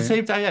 But at the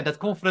same time, yeah, that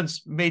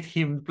confidence made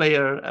him the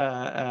player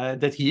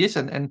that he is.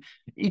 And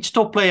each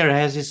top player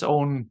has his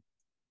own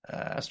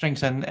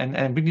strengths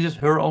and weaknesses,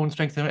 her own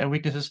strengths and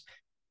weaknesses.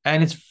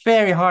 And it's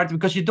very hard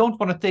because you don't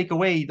want to take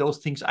away those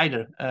things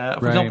either.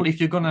 For example, if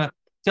you're going to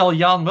tell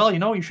Jan, well,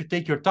 you should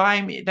take your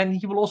time, then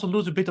he will also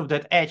lose a bit of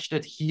that edge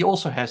that he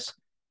also has.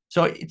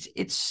 So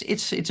it's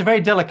a very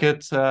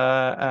delicate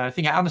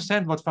thing. I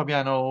understand what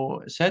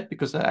Fabiano said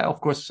because, of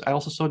course, I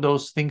also saw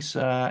those things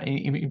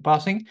in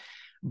passing.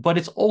 But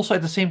it's also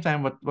at the same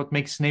time what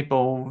makes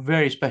Nepo a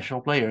very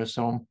special player.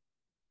 So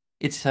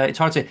it's hard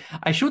to say.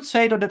 I should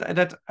say though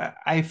that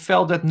I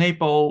felt that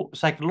Nepo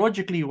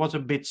psychologically was a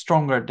bit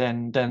stronger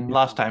than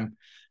last time.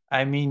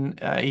 I mean,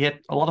 he had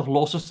a lot of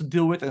losses to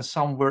deal with, and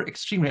some were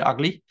extremely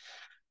ugly.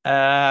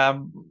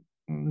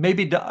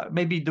 Maybe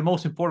the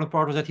most important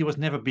part was that he was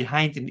never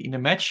behind in a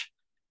match,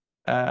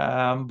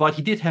 but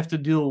he did have to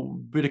deal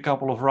with a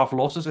couple of rough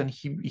losses, and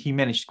he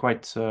managed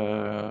quite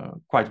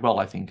well,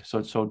 I think.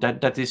 So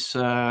that is.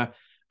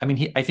 I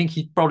mean, I think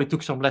he probably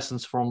took some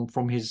lessons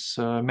from his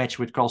match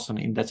with Carlsen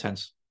in that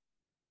sense.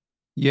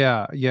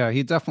 Yeah,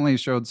 he definitely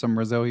showed some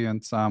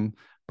resilience.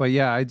 But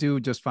yeah, I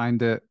do just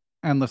find it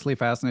endlessly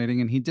fascinating.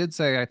 And he did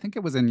say, I think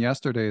it was in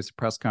yesterday's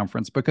press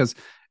conference, because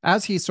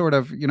as he sort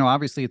of,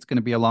 obviously it's going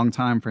to be a long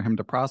time for him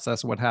to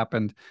process what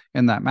happened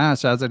in that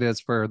match, as it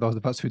is for those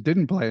of us who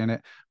didn't play in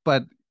it.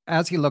 But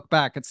as he looked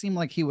back, it seemed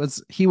like he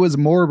was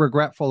more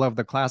regretful of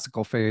the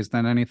classical phase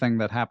than anything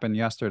that happened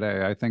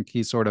yesterday. I think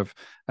he sort of,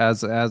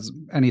 as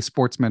any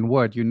sportsman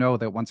would,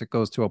 that once it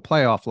goes to a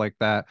playoff like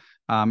that,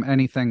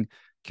 anything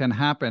can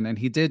happen. And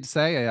he did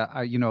say,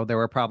 there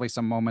were probably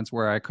some moments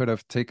where I could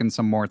have taken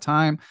some more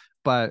time.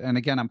 But, and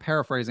again, I'm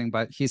paraphrasing,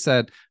 but he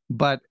said,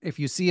 but if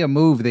you see a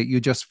move that you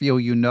just feel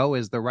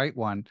is the right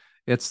one,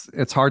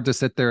 it's hard to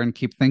sit there and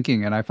keep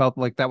thinking. And I felt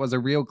like that was a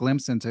real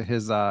glimpse into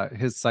his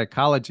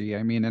psychology.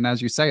 I mean, and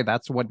as you say,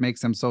 that's what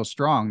makes him so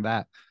strong.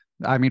 That,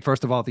 I mean,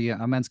 first of all, the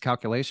immense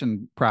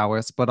calculation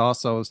prowess, but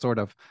also sort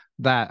of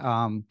that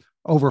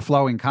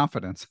overflowing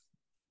confidence.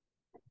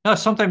 No,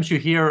 sometimes you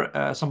hear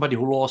somebody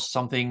who lost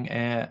something,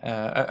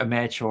 a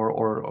match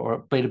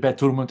or played a bad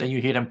tournament, and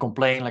you hear them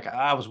complain like,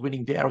 I was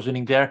winning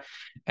there,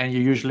 and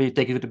you usually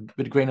take it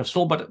with a grain of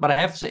salt. But I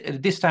have to say,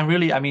 this time,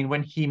 really, I mean,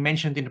 when he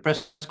mentioned in the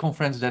press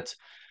conference that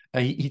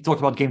he talked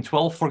about Game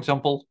 12, for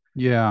example,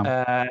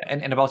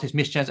 and about his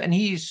mischance, and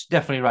he's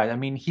definitely right. I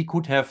mean, he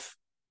could have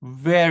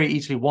very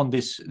easily won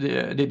this.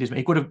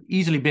 He could have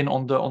easily been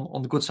on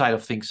the good side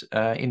of things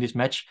in this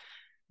match.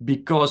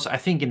 Because I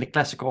think in the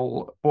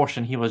classical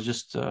portion he was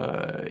just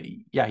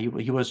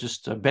he was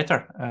just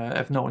better. I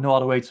have no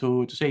other way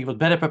to say. He was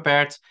better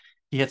prepared.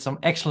 He had some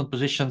excellent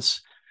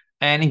positions,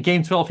 and in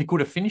Game 12 he could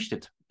have finished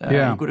it. He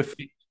could have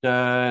finished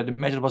the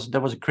match.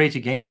 That was a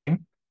crazy game,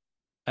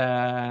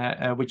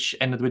 which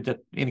ended with that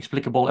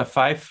inexplicable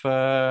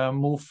F5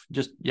 move.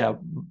 Just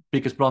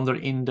biggest blunder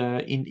in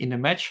the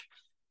match,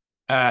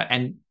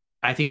 and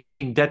I think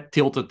that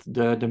tilted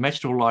the match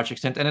to a large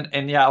extent.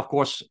 And yeah, of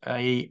course,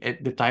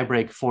 the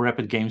tiebreak for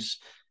Rapid Games,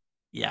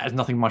 there's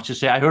nothing much to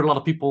say. I heard a lot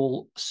of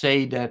people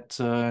say that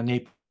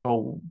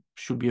Nepo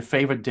should be a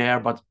favorite there,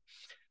 but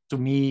to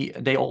me,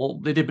 they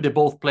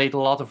both played a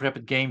lot of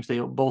Rapid Games. They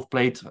both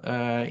played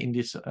in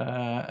this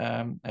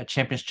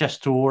Champions Chess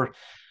Tour.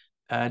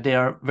 They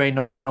are very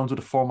known to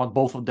the format,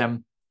 both of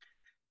them.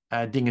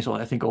 Ding is,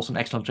 I think, also an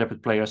excellent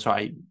Rapid player. So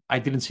I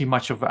didn't see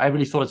much of it. I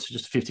really thought it's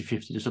just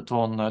 50-50, just a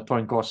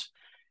torn course,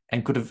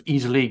 and could have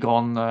easily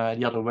gone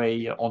the other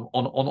way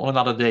on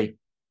another day.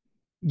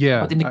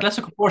 Yeah. But in the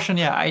classical portion,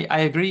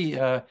 I agree.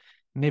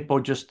 Nepo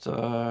just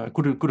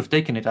could have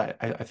taken it,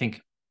 I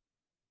think.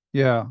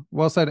 Yeah,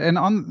 well said. And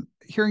on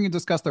hearing you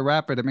discuss the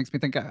Rapid, it makes me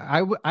think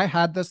I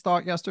had this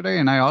thought yesterday,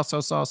 and I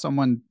also saw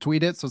someone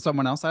tweet it. So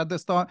someone else had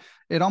this thought.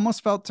 It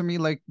almost felt to me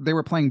like they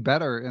were playing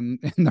better in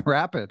the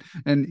Rapid,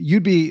 and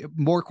you'd be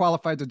more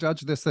qualified to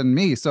judge this than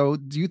me. So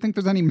do you think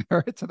there's any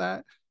merit to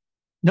that?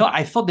 No,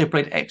 I thought they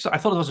played excellent. I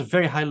thought it was a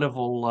very high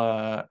level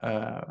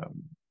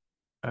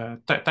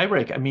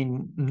tiebreak. I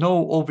mean,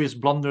 no obvious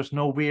blunders,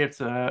 no weird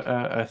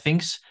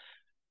things.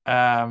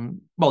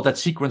 Well, that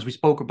sequence we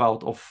spoke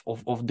about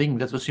of Ding,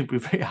 that was simply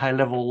very high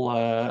level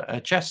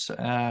chess.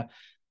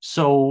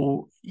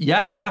 So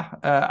yeah,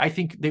 I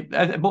think they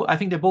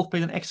both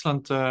played an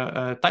excellent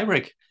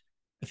tiebreak.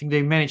 I think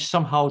they managed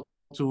somehow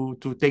to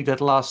take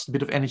that last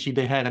bit of energy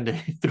they had and they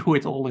threw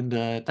it all in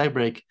the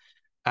tiebreak.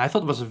 I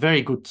thought it was a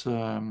very good,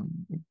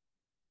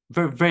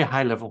 very very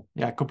high level.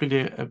 Yeah,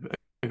 completely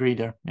agree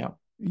there. Yeah.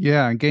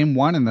 Yeah, game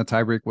one in the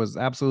tiebreak was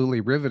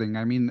absolutely riveting.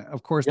 I mean,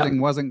 of course, Ding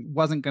wasn't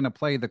going to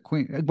play the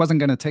queen. It wasn't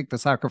going to take the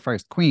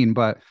sacrificed queen,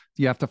 but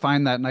you have to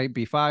find that knight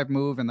b5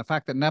 move, and the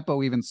fact that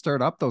Nepo even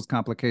stirred up those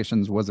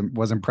complications was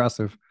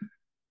impressive.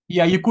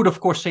 Yeah, you could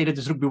of course say that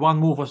this rook b1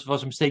 move was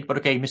a mistake, but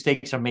okay,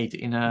 mistakes are made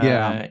in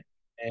Rapid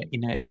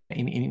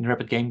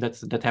game.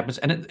 That happens,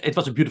 and it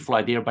was a beautiful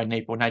idea by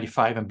Nepo,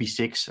 95 and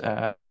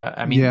b6.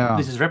 I mean,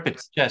 this is Rapid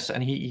chess,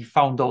 and he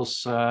found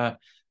those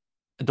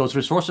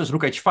resources.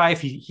 Rook h5,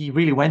 he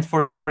really went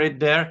for it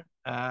there.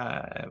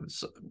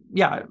 So,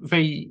 yeah,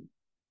 very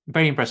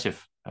very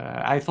impressive.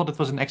 I thought it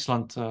was an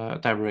excellent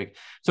tiebreak.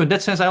 So in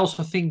that sense, I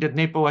also think that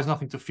Nepo has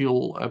nothing to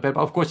feel bad.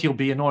 Of course, he'll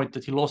be annoyed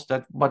that he lost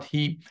that, but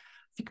he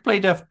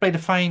played a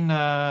fine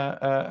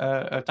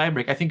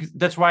tiebreak. I think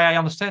that's why I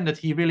understand that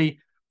he really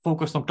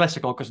focused on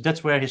classical, because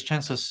that's where his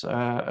chances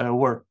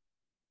were.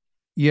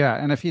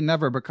 Yeah, and if he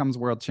never becomes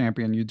world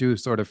champion, you do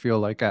sort of feel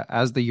like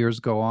as the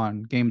years go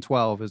on, game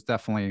 12 is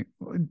definitely,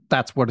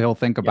 that's what he'll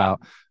think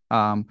about.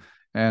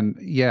 And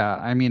yeah,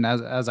 I mean,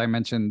 as I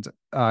mentioned,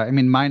 I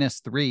mean,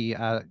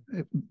 -3,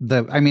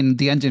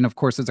 the engine, of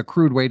course, is a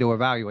crude way to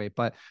evaluate,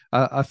 but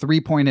a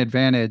 3-point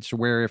advantage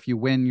where if you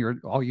win,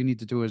 all you need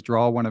to do is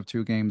draw one of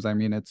two games. I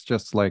mean, it's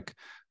just like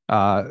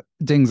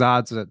Ding's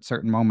odds at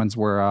certain moments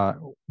were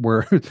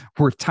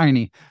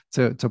tiny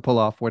to pull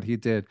off what he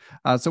did.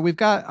 So we've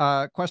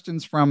got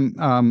questions from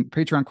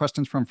Patreon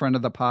questions from friend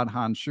of the pod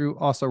Han Shu,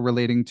 also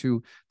relating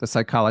to the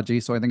psychology.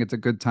 So I think it's a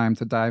good time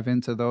to dive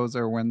into those,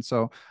 Erwin.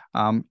 So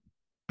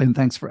and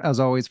thanks as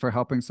always for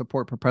helping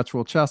support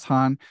Perpetual Chess,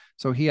 Han.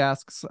 So he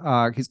asks,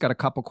 he's got a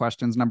couple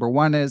questions. Number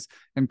one is,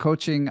 in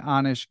coaching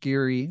Anish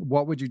Giri,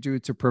 what would you do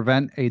to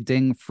prevent a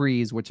Ding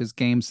freeze, which is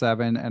game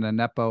 7, and a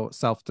Nepo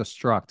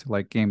self-destruct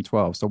like game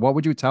 12? So what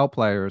would you tell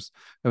players?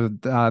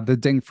 The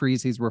Ding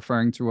freeze he's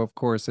referring to, of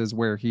course, is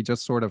where he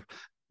just sort of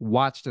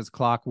watched his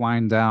clock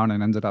wind down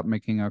and ended up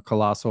making a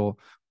colossal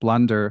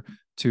blunder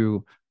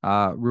to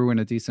ruin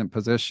a decent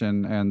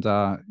position, and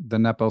the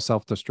Nepo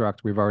self-destruct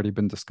we've already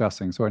been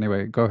discussing. So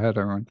anyway, go ahead,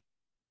 Erwin.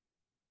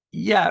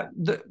 Yeah,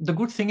 the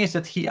good thing is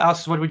that he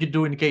asks what would you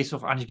do in the case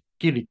of Anish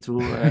Giri,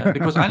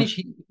 because Anish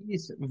he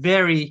is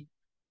very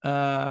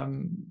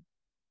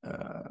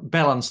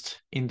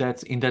balanced in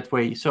that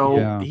way.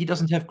 So he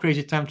doesn't have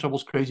crazy time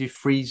troubles, crazy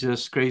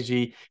freezes,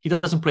 crazy. He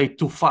doesn't play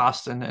too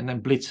fast and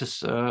then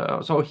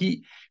blitzes. So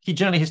he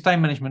generally, his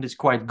time management is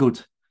quite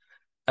good.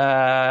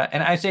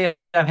 And I say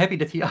I'm happy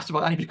that he asked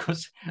about Ani,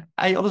 because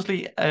I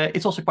honestly,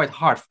 it's also quite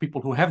hard for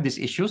people who have these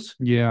issues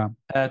to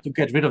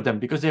get rid of them,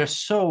 because they're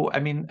so, I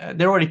mean,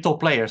 they're already top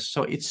players,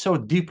 so it's so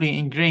deeply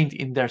ingrained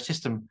in their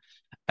system.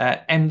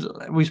 And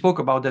we spoke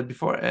about that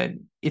before.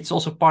 It's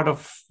also part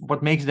of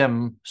what makes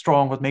them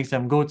strong, what makes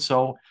them good.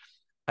 So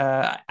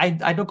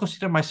I don't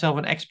consider myself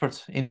an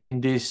expert in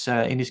this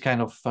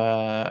kind of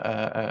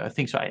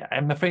thing. So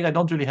I'm afraid I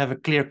don't really have a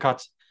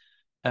clear-cut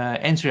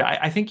answer.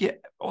 I think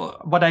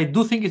what I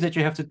do think is that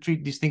you have to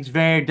treat these things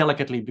very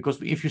delicately,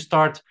 because if you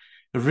start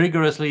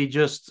rigorously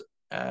just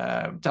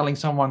telling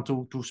someone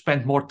to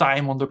spend more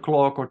time on the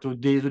clock or to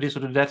do this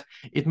or do that,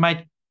 it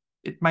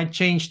might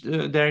change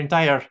their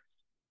entire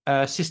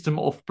system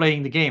of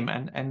playing the game,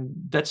 and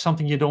that's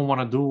something you don't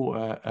want to do.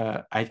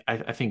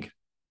 I think.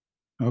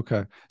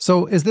 Okay,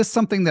 so is this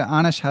something that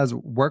Anish has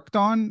worked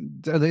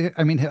on?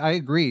 I mean, I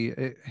agree.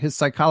 His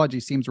psychology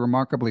seems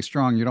remarkably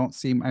strong. You don't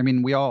seem. I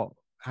mean, we all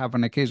have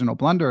an occasional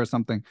blunder or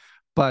something,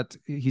 but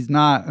he's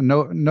not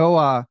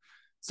no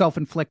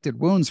self-inflicted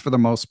wounds for the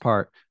most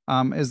part.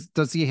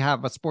 Does he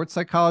have a sports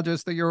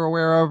psychologist that you're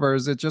aware of, or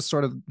is it just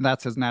sort of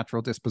that's his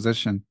natural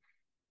disposition?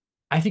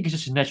 I think it's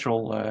just a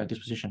natural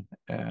disposition,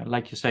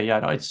 like you say. Yeah,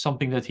 no, it's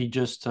something that he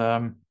just,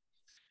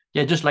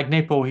 just like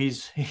Nepo,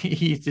 he's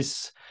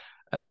this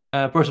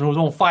person who's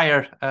on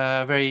fire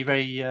very,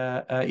 very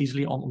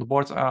easily on the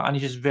board, and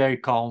he's just very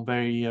calm,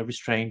 very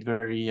restrained,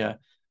 very.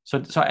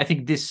 So I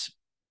think this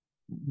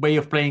way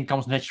of playing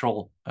comes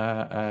natural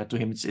to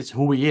him. It's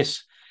who he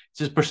is. It's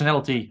his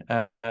personality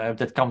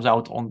that comes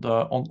out on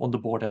the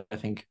board, I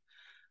think.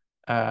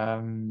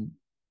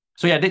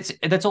 So yeah,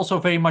 that's also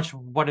very much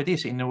what it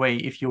is in a way.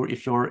 If you're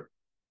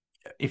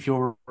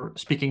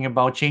speaking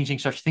about changing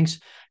such things,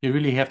 you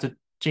really have to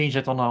change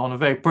it on a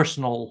very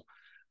personal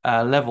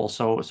level.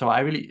 So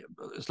I really,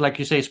 like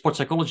you say, sports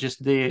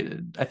psychologists.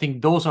 I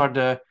think those are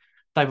the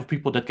type of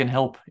people that can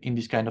help in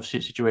these kind of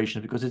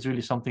situations, because it's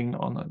really something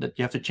that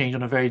you have to change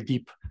on a very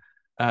deep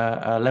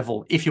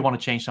level if you want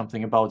to change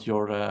something about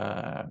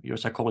your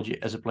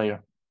psychology as a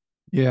player.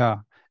 Yeah.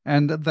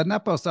 And the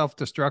Nepo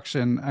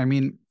self-destruction, I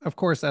mean, of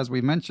course, as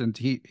we mentioned,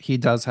 he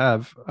does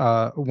have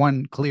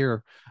one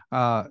clear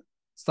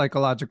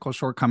psychological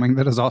shortcoming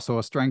that is also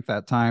a strength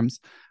at times.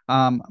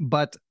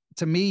 But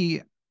to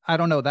me, I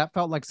don't know, that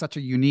felt like such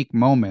a unique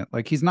moment.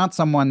 Like he's not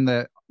someone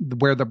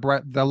where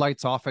the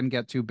lights often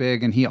get too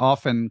big and he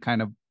often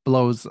kind of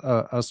blows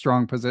a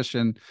strong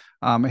position.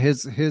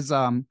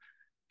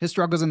 His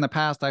struggles in the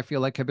past, I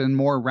feel like, have been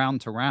more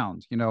round to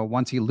round. You know,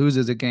 once he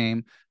loses a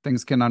game,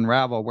 things can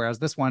unravel. Whereas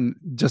this one,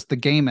 just the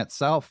game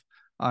itself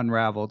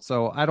unraveled.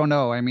 So I don't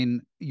know. I mean,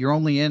 you're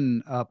only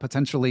in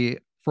potentially,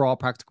 for all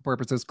practical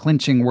purposes,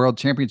 clinching world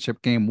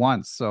championship game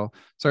once. So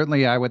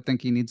certainly I would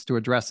think he needs to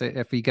address it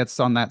if he gets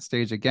on that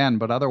stage again.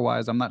 But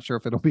otherwise, I'm not sure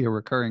if it'll be a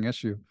recurring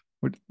issue.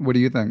 What do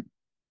you think?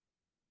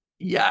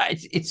 Yeah,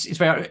 it's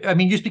very. I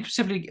mean, you speak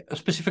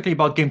specifically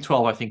about game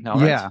 12, I think now,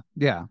 right?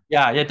 Yeah.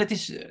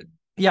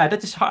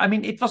 That is hard. I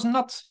mean, it was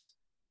not.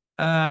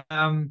 To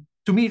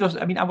me, it was.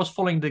 I mean, I was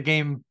following the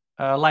game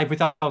live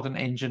without an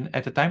engine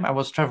at the time. I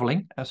was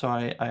traveling, so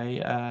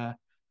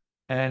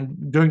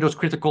and during those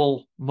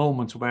critical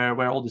moments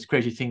where all these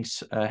crazy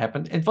things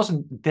happened, it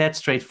wasn't that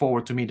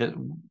straightforward to me that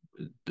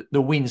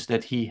the wins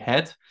that he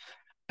had.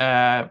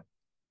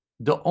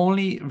 The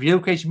only real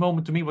crazy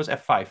moment to me was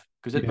F5,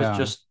 because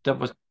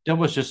that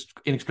was just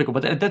inexplicable.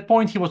 But at that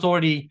point, he was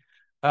already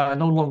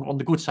no longer on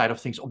the good side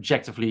of things,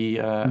 objectively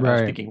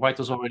speaking. White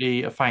was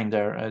already fine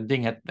there.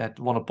 Ding had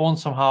won a pawn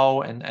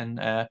somehow,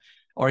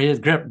 or he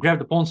had grabbed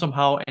the pawn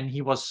somehow, and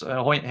he was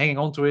hanging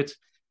on to it.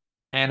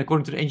 And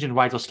according to the engine,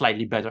 White was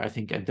slightly better, I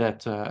think, at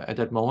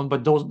that moment.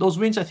 But those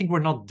wins, I think, were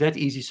not that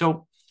easy.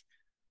 So,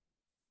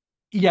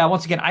 yeah,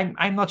 once again,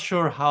 I'm not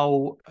sure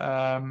how.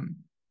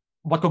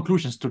 What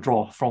conclusions to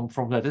draw from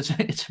that.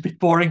 It's a bit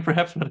boring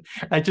perhaps, but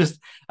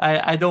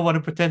I don't want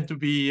to pretend to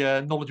be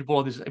knowledgeable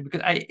on this,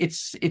 because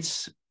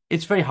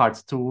it's very hard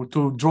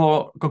to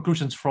draw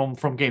conclusions from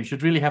games.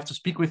 You'd really have to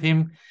speak with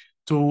him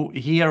to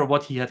hear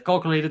what he had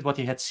calculated, what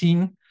he had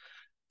seen,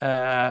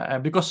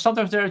 because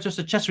sometimes there is just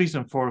a chess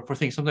reason for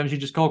things. Sometimes you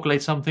just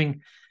calculate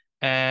something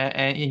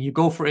and you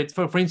go for it.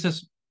 For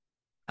instance,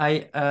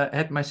 I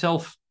had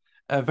myself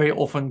very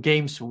often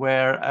games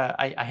where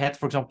I had,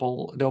 for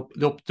example, the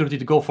opportunity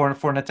to go for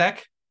an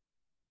attack,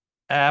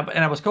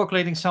 and I was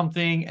calculating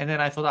something, and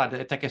then I thought, the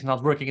attack is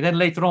not working. And then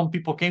later on,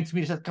 people came to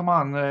me and said, "Come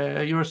on,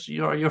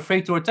 you're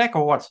afraid to attack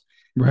or what?"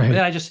 Right. And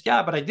then I just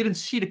but I didn't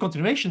see the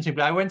continuation.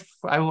 Simply,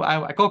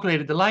 I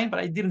calculated the line,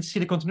 but I didn't see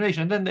the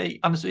continuation. And then they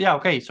understood. Yeah,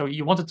 okay, so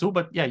you wanted to,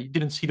 but you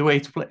didn't see the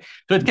way to play.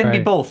 So it can be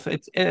both.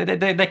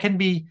 There can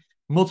be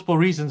multiple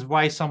reasons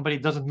why somebody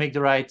doesn't make the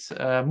right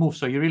move.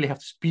 So you really have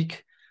to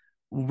speak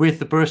with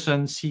the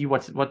person, see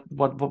what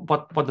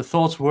the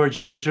thoughts were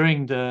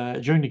during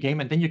the game,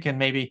 and then you can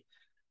maybe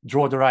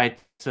draw the right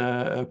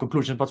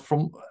conclusion. But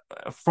from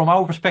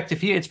our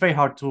perspective here, it's very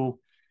hard to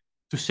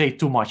say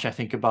too much, I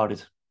think, about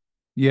it.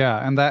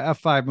 Yeah, and that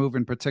F5 move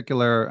in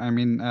particular, I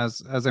mean,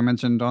 as I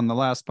mentioned on the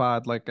last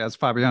pod, like as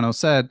Fabiano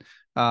said,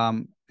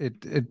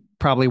 it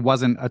probably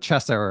wasn't a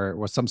chess error, it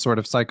was some sort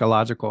of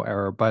psychological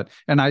error. But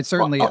I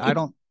certainly I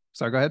don't.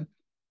 Sorry, go ahead.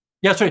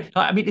 Yeah, sorry.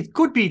 I mean, it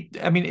could be.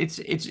 I mean, it's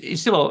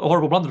still a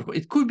horrible blunder.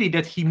 It could be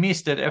that he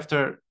missed that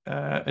after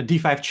a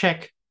d5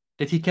 check,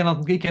 that he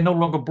can no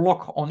longer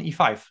block on e5,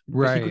 because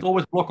Right. he could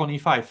always block on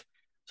e5.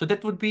 So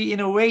that would be, in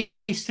a way,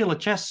 still a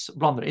chess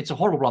blunder. It's a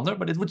horrible blunder,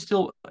 but it would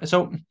still.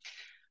 So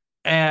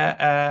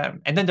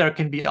and then there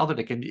can be other.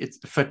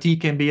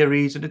 Fatigue can be a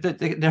reason.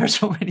 There are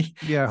so many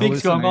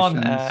things going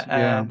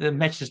on. The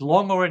match is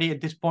long already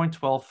at this point.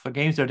 12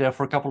 games. They're there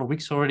for a couple of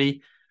weeks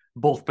already.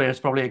 Both players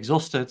probably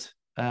exhausted.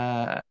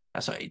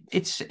 So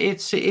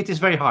it is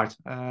very hard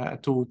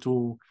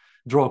to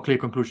draw a clear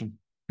conclusion.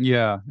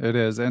 Yeah, it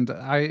is, and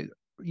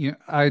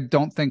I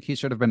don't think he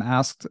should have been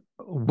asked,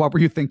 "What were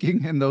you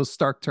thinking?" in those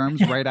stark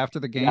terms right after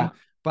the game.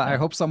 But I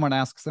hope someone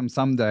asks him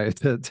someday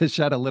to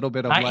shed a little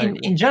bit of light.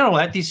 In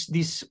general,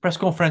 these press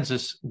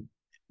conferences,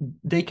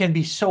 they can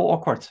be so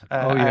awkward.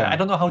 I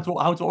don't know how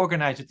to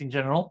organize it in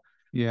general.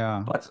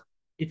 Yeah, but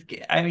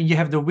you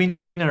have the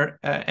winner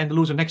and the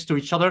loser next to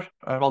each other.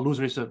 Well,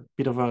 loser is a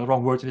bit of a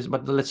wrong word,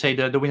 but let's say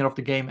the winner of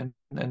the game and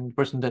the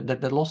person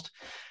that lost.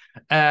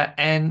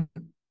 And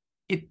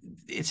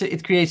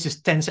it creates this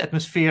tense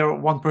atmosphere.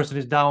 One person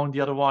is down, the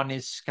other one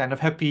is kind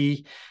of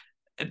happy.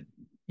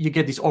 You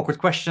get these awkward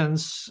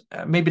questions.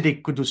 Maybe they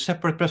could do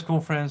separate press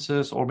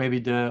conferences, or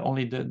maybe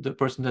only the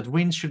person that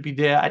wins should be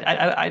there.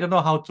 I don't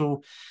know how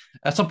to.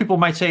 Some people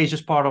might say it's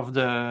just part of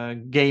the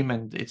game,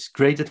 and it's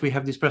great that we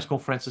have these press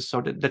conferences.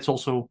 So that's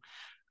also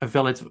a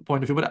valid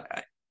point of view.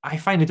 But I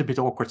find it a bit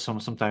awkward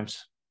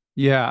sometimes.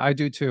 Yeah, I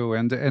do too.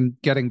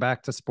 And getting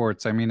back to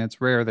sports, I mean,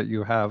 it's rare that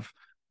you have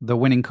the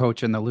winning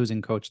coach and the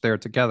losing coach there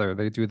together.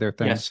 They do their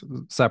things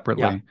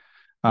separately. Yeah.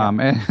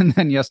 And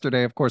then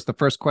yesterday, of course, the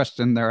first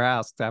question they're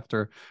asked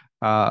after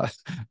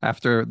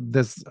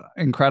this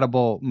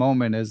incredible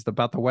moment is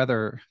about the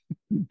weather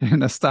in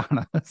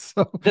Astana.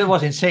 So that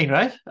was insane,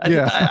 right?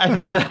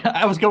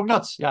 I was going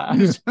nuts. Yeah,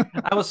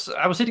 I was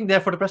sitting there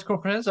for the press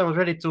conference. I was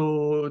ready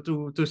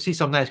to see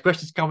some nice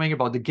questions coming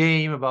about the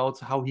game, about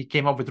how he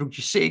came up with Rook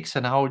G6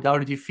 and how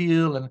did you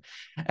feel,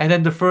 and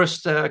then the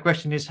first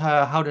question is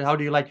how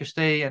do you like your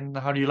stay, and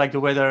how do you like the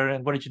weather,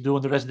 and what did you do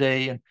on the rest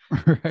day, and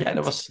right.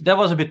 that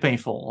was a bit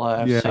painful. I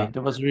have to say.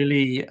 That was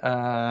really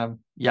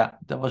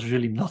that was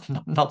really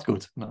not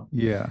good. No.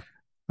 Yeah.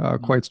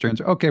 Quite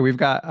strange. Okay, we've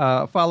got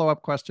a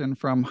follow-up question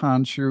from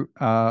Han Shu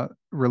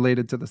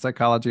related to the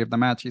psychology of the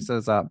match. He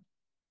says,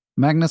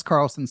 Magnus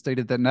Carlsen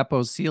stated that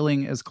Nepo's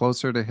ceiling is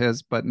closer to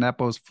his, but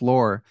Nepo's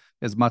floor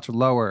is much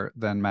lower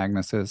than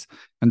Magnus's.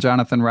 And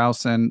Jonathan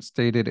Rowson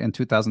stated in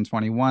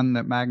 2021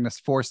 that Magnus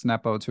forced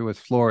Nepo to his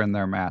floor in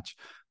their match.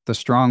 The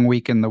strong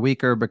weaken the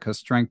weaker because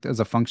strength is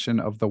a function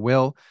of the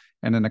will.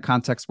 And in a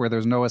context where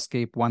there's no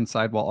escape, one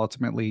side will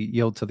ultimately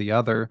yield to the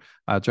other.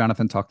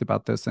 Jonathan talked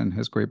about this in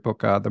his great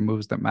book, The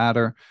Moves That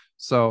Matter.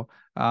 So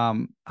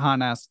Han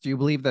asks, do you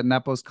believe that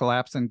Nepo's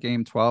collapse in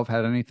Game 12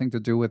 had anything to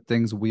do with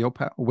Ding's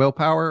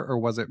willpower, or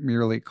was it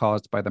merely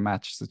caused by the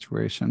match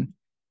situation?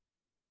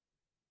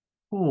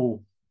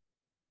 Oh,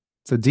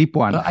 it's a deep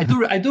one. I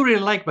do really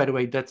like, by the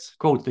way, that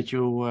quote that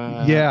you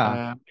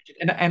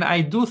and I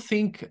do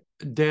think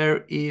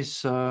there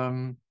is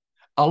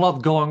a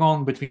lot going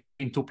on between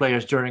two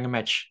players during a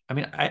match. I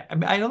mean,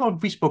 I don't know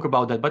if we spoke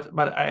about that, but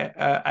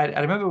I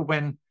remember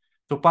when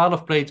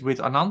Topalov played with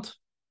Anand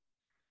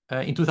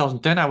in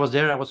 2010. I was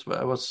there. I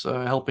was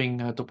helping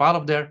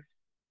Topalov there,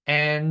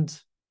 and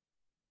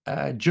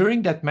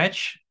during that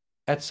match,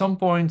 at some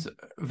point,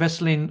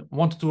 Veselin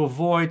wanted to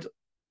avoid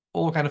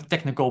all kind of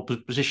technical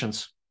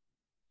positions,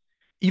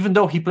 even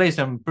though he plays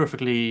them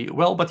perfectly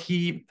well, but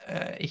he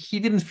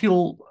didn't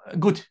feel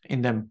good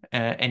in them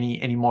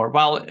anymore.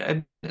 Well,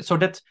 so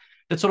that's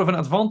sort of an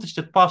advantage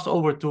that passed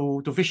over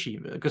to Vichy,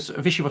 because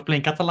Vichy was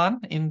playing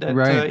Catalan in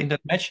that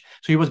match,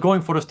 so he was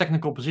going for those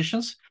technical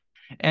positions.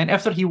 And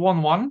after he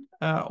won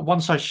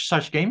one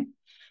such game,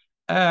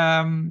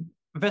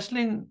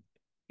 Veselin,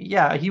 he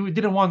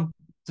didn't want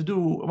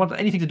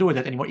anything to do with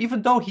that anymore.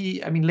 Even though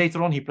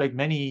later on he played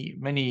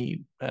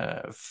many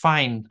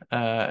fine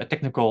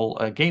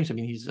technical games. I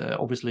mean, he's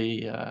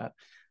obviously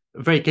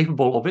very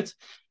capable of it.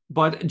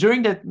 But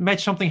during that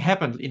match, something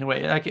happened in a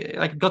way, like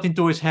it got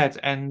into his head,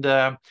 and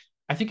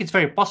I think it's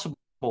very possible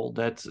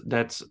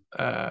that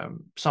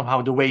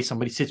somehow the way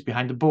somebody sits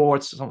behind the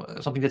boards,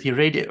 something that he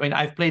radiates. I mean,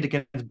 I've played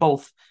against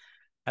both,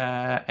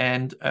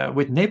 and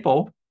with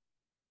Nepo.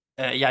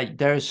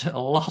 There's a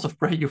lot of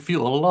pressure. You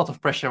feel a lot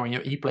of pressure when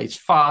he plays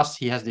fast.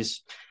 He has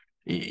this,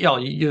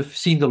 you've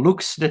seen the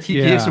looks that he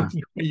gives when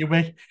you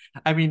make.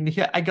 I mean,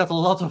 I got a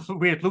lot of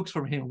weird looks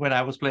from him when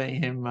I was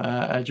playing him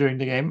during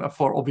the game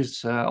for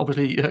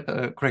obviously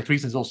correct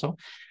reasons also.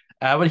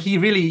 But he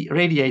really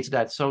radiates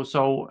that. So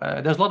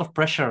there's a lot of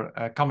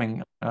pressure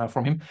coming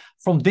from him.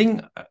 From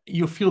Ding,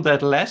 you feel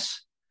that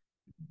less.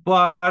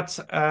 But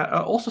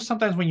also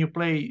sometimes when you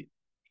play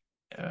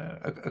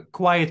a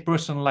quiet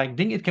person like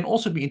Ding, it can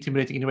also be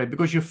intimidating in a way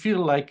because you feel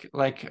like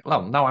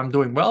well, now I'm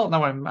doing well,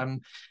 now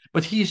I'm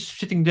but he's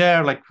sitting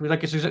there like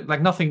it's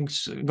like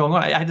nothing's going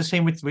on. I had the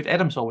same with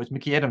Adams always,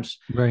 Mickey Adams.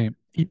 Right.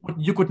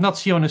 You could not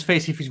see on his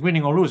face if he's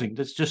winning or losing.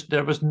 That's just,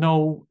 there was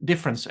no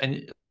difference,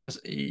 and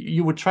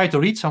you would try to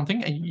read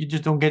something and you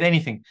just don't get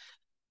anything.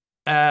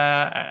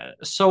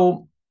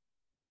 So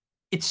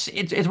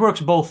it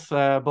works both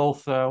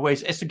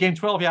ways. As to game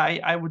 12, yeah,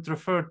 I would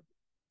refer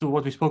to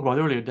what we spoke about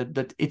earlier,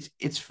 that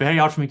it's very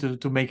hard for me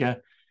to make a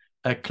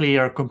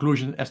clear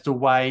conclusion as to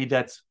why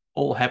that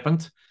all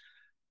happened.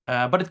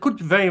 But it could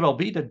very well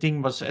be that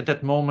Ding was at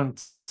that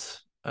moment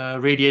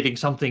radiating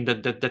something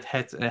that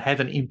had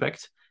an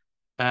impact.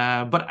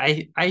 But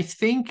I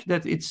think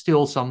that it's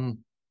still some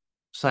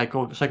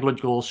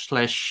psychological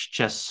 /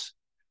 chess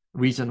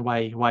reason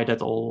why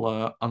that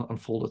all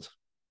unfolded.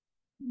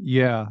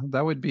 Yeah,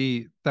 that would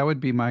be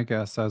my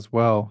guess as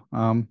well.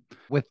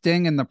 With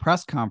Ding in the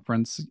press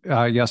conference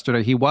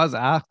yesterday, he was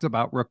asked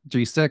about Rook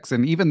G6,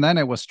 and even then,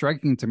 it was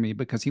striking to me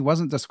because he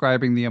wasn't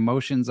describing the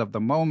emotions of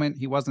the moment.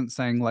 He wasn't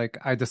saying like,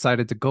 "I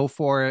decided to go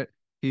for it."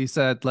 He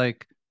said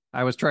like,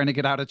 "I was trying to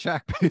get out of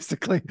check,"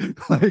 basically.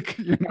 Like,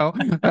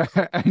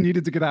 I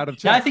needed to get out of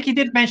check. Yeah, I think he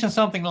did mention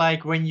something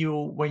like when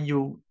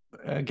you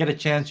get a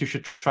chance, you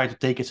should try to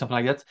take it, something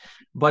like that.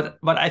 But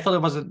I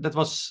thought that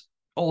was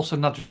also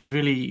not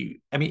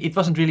really. I mean, it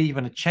wasn't really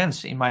even a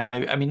chance in my.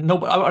 I mean, no,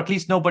 or at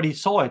least nobody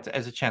saw it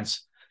as a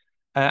chance.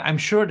 I'm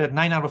sure that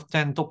 9 out of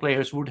 10 top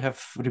players would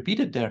have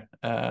repeated there.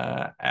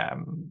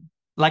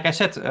 Like I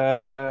said,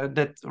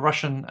 that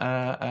Russian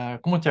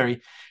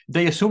commentary,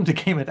 they assumed the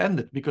game had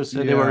ended because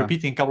they were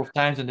repeating a couple of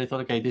times, and they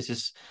thought, okay, this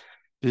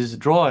is a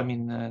draw. I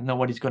mean,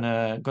 nobody's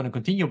gonna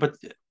continue. But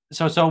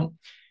so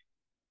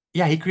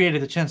yeah, he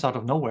created a chance out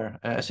of nowhere,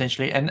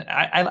 essentially. And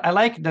I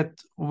like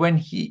that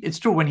when it's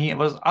true, when he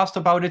was asked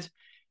about it,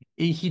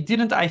 he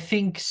didn't, I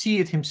think, see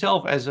it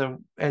himself as a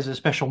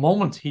special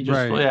moment. He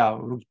just thought, yeah,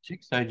 Rook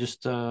 6. I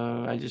just,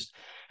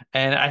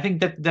 and I think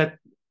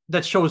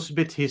that shows a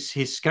bit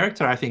his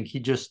character. I think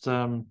he just,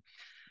 to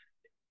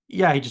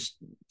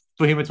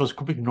him it was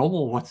completely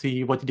normal what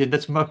he did.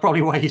 That's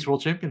probably why he's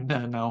world champion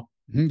now.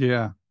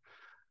 Yeah.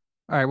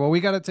 All right, well, we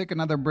got to take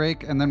another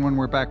break, and then when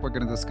we're back, we're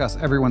going to discuss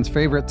everyone's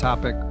favorite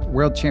topic,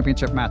 World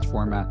Championship match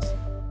formats.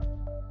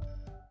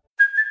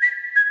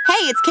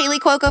 Hey, it's Kaylee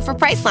Cuoco for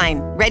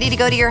Priceline. Ready to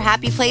go to your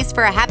happy place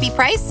for a happy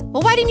price?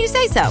 Well, why didn't you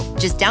say so?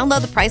 Just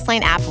download the Priceline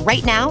app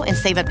right now and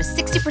save up to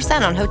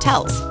 60% on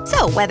hotels.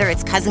 So whether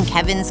it's Cousin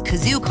Kevin's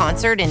Kazoo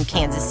concert in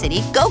Kansas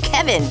City, go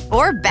Kevin,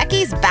 or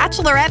Becky's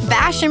Bachelorette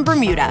Bash in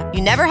Bermuda,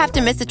 you never have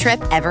to miss a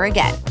trip ever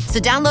again. So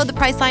download the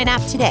Priceline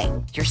app today.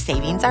 Your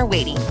savings are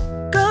waiting.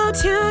 Go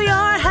to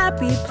your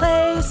happy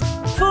place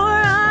for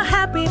a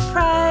happy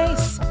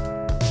price.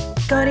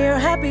 Go to your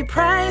happy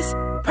price,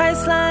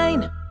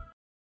 Priceline.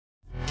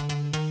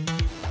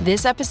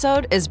 This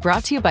episode is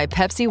brought to you by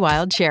Pepsi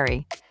Wild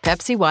Cherry.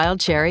 Pepsi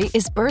Wild Cherry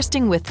is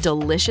bursting with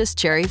delicious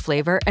cherry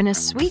flavor and a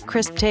sweet,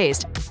 crisp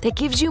taste that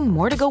gives you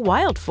more to go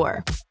wild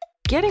for.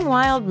 Getting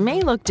wild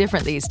may look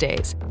different these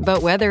days,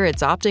 but whether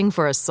it's opting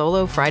for a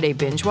solo Friday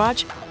binge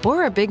watch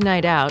or a big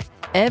night out,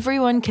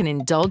 everyone can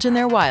indulge in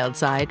their wild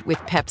side with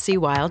Pepsi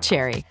Wild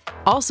Cherry.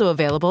 Also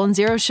available in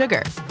Zero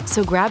Sugar.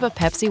 So grab a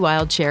Pepsi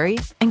Wild Cherry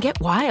and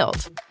get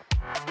wild.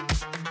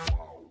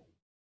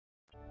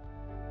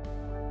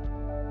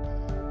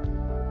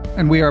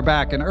 And we are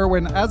back. And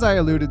Erwin, as I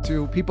alluded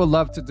to, people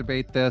love to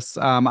debate this.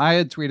 I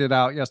had tweeted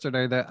out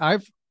yesterday that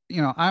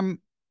I'm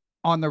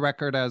on the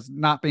record as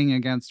not being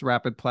against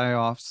rapid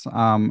playoffs.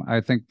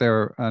 I think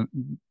they're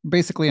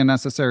basically a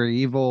necessary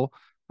evil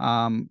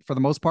for the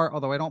most part,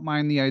 although I don't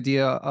mind the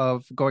idea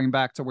of going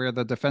back to where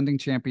the defending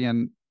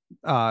champion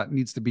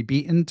needs to be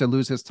beaten to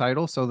lose his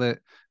title so that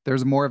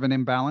there's more of an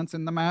imbalance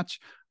in the match.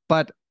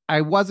 But I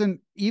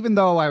wasn't, even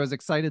though I was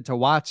excited to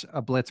watch a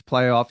Blitz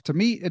playoff, to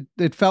me,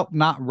 it felt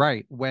not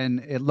right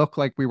when it looked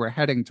like we were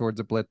heading towards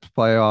a Blitz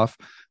playoff.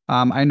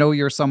 I know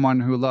you're someone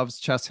who loves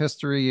chess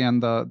history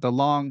and the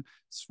long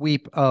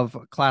sweep of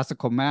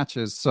classical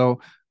matches. So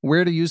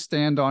where do you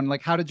stand on,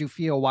 like, how did you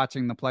feel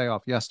watching the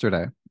playoff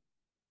yesterday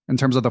in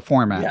terms of the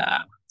format?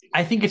 Yeah,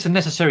 I think it's a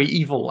necessary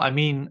evil. I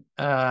mean,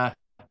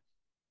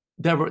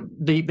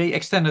 they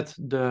extended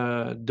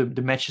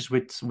the matches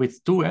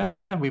with 2.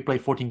 We play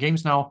 14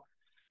 games now.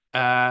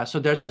 So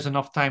there's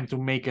enough time to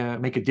make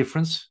a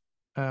difference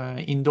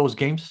in those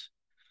games.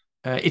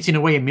 It's in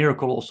a way a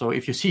miracle also.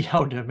 If you see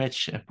how the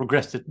match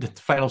progressed, the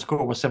final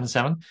score was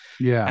 7-7.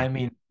 Yeah. I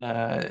mean,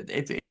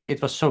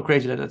 it was so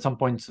crazy that at some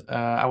point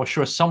I was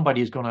sure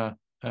somebody is gonna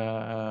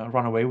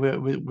run away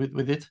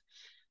with it.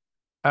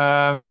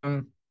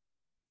 An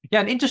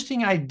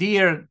interesting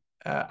idea.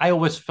 I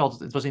always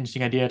felt it was an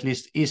interesting idea, at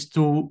least, is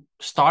to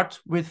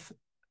start with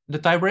the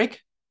tiebreak.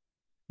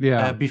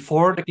 Yeah.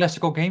 Before the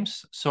classical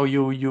games, so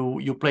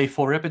you play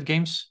 4 rapid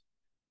games,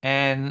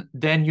 and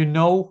then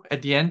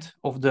at the end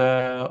of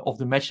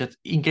the match that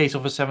in case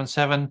of a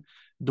 7-7,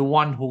 the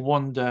one who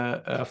won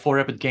the 4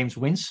 rapid games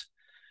wins.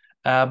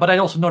 But I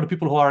also know the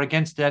people who are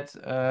against that.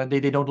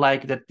 They don't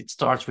like that it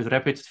starts with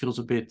rapid. It feels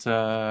a bit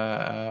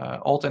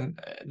odd, and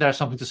there's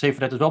something to say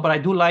for that as well. But I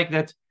do like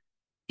that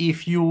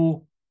if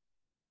you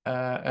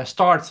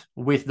start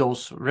with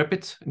those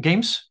rapid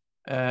games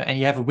and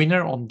you have a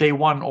winner on day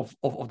one of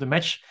the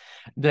match,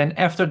 then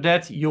after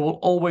that you will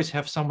always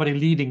have somebody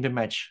leading the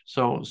match.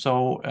 So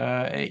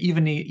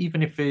even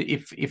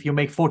if you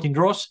make 14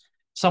 draws,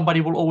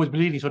 somebody will always be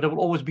leading. So there will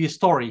always be a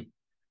story.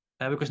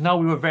 Because now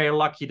we were very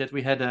lucky that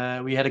we had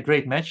a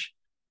great match,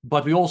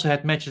 but we also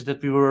had matches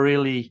that we were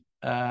really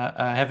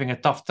having a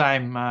tough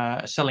time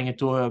selling it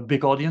to a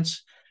big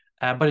audience.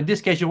 But in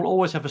this case, you will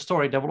always have a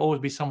story. There will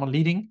always be someone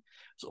leading.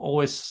 It's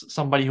always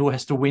somebody who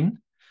has to win,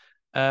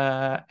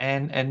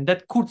 and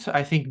that could,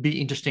 I think,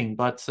 be interesting.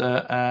 But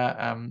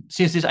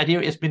since this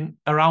idea has been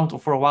around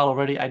for a while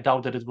already, I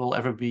doubt that it will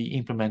ever be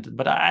implemented.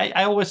 But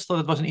I always thought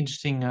it was an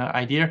interesting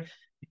idea.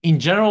 In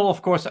general,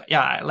 of course,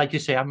 yeah, like you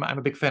say, I'm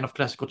a big fan of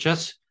classical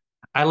chess.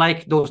 I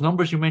like those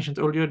numbers you mentioned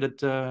earlier.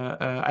 That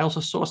I also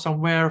saw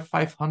somewhere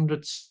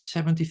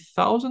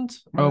 570,000.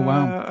 Oh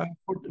wow!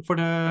 For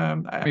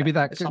the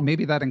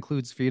maybe that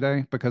includes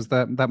FIDE, because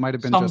that might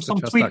have been some just some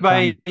a tweet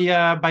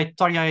chess.com. by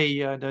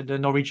Tarjei, the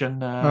Norwegian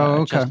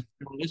chess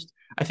journalist.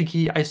 I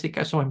think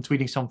I saw him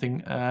tweeting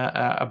something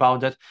about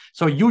that.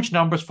 So huge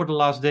numbers for the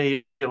last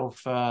day of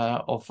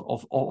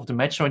the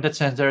match. So in that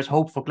sense, there is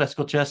hope for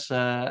classical chess.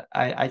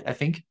 I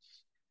think.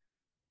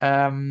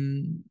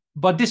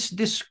 But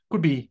this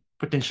could be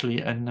potentially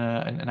an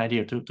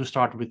idea to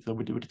start with the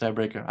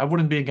tiebreaker. I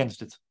wouldn't be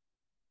against it.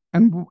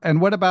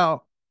 And what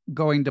about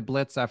going to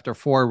blitz after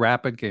 4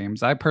 rapid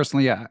games? I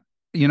personally,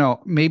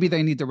 maybe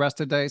they need to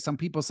rest a day. Some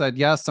people said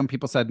yes, some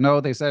people said no.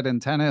 They said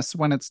in tennis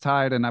when it's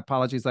tied, and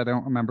apologies, I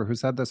don't remember who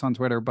said this on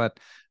Twitter, but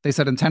they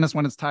said in tennis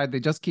when it's tied, they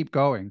just keep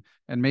going,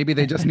 and maybe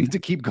they just need to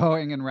keep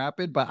going in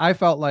rapid. But I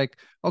felt like,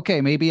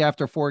 okay, maybe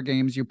after 4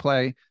 games you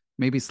play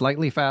maybe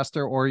slightly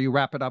faster, or you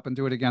wrap it up and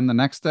do it again the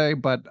next day.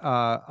 But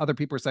other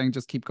people are saying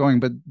just keep going.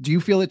 But do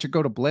you feel it should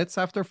go to blitz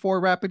after 4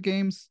 rapid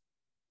games?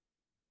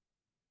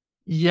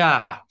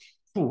 Yeah.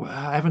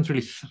 I haven't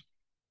really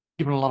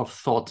given a lot of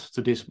thought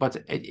to this, but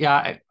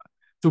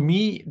to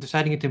me,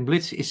 deciding it in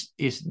blitz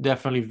is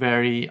definitely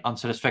very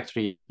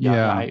unsatisfactory.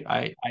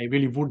 I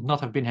really would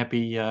not have been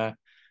happy to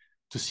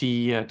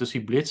see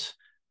blitz.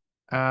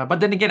 But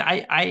then again,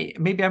 I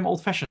maybe I'm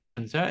old-fashioned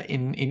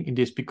in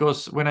this,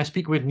 because when I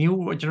speak with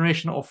new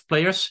generation of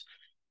players,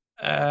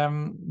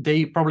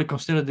 they probably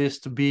consider this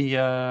to be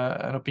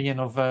an opinion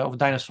of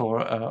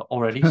dinosaur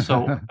already.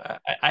 So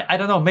I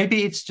don't know.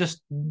 Maybe it's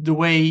just the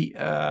way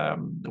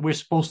we're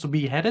supposed to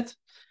be headed.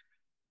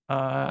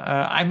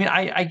 I mean,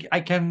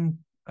 I can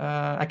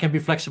be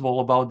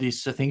flexible about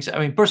these things. I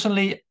mean,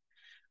 personally,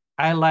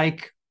 I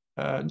like.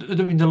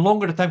 The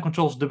longer the time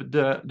controls,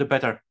 the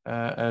better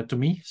to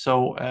me.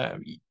 So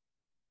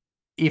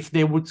if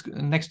they would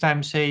next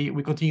time say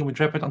we continue with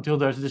rapid until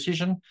there's a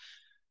decision,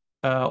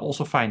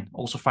 also fine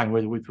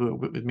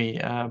with me.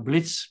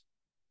 Blitz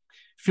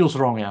feels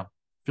wrong,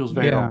 feels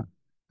very wrong.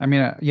 I mean,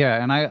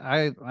 and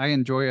I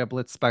enjoy a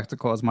blitz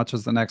spectacle as much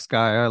as the next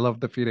guy. I love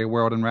the FIDE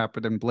World and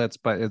Rapid and Blitz,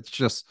 but it's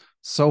just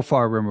so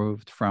far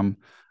removed from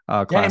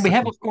classical. And we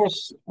have, of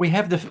course,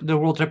 the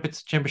World Rapid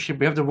Championship,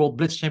 we have the World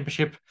Blitz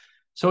Championship.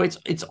 So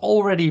it's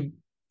already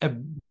a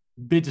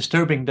bit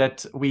disturbing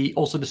that we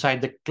also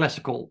decide the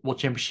classical World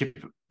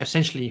Championship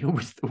essentially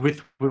with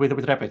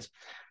rapid.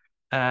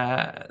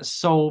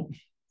 So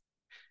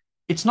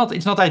it's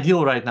not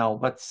ideal right now,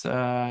 but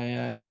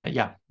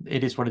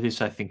it is what it is,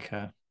 I think.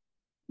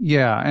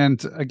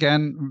 And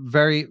again,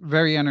 very,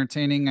 very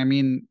entertaining. I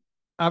mean,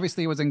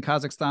 obviously it was in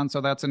Kazakhstan,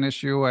 so that's an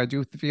issue. I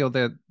do feel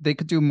that they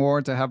could do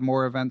more to have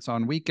more events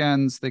on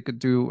weekends. They could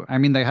do, I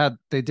mean,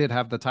 they did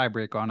have the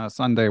tiebreak on a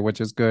Sunday,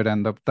 which is good,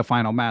 and the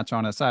final match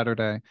on a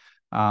Saturday.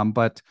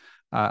 But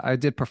I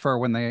did prefer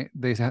when they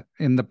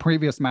in the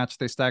previous match,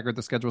 they staggered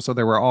the schedule, so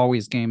there were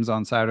always games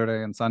on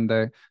Saturday and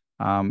Sunday.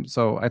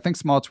 So I think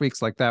small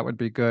tweaks like that would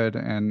be good,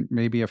 and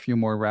maybe a few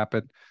more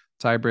rapid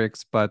tie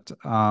breaks. But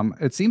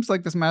it seems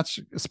like this match,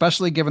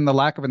 especially given the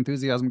lack of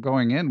enthusiasm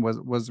going in,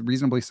 was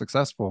reasonably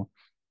successful.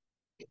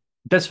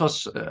 That's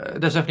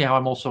definitely how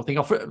I'm also thinking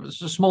of. A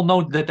small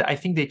note that I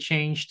think they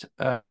changed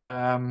the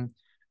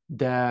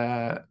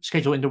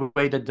schedule in the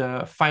way that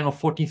the final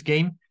 14th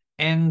game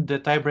and the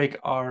tiebreak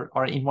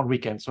are in one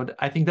weekend. So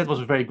I think that was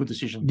a very good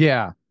decision.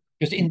 Yeah,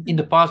 because in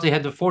the past they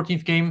had the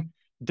 14th game,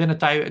 then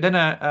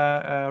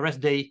a rest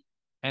day,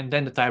 and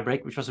then the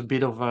tiebreak, which was a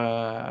bit of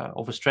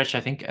a stretch,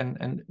 I think,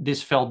 and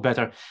this felt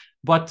better.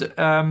 But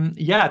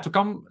to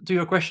come to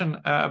your question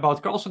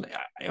about Carlsen,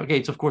 okay,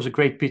 it's of course a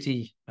great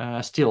pity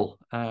still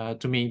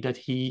to me that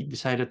he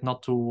decided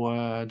not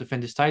to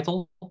defend his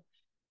title.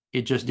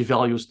 It just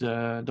devalues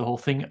the whole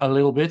thing a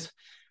little bit.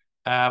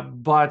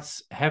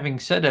 But having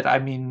said that, I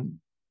mean,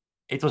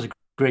 it was a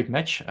great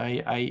match.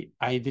 I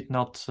did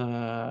not.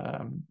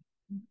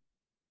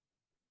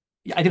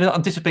 I didn't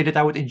anticipate that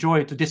I would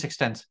enjoy it to this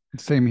extent.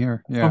 Same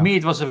here. Yeah. For me,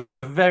 it was a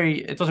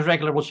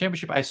regular world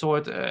championship. I saw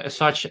it as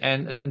such,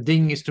 and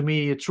Ding is to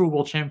me a true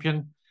world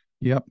champion.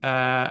 Yep.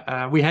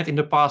 We had in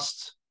the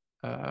past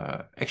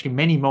actually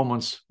many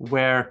moments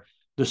where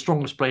the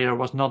strongest player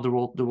was not the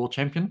world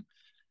champion.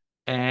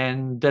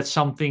 And that's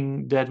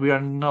something that we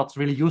are not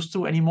really used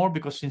to anymore,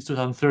 because since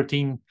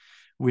 2013,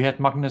 we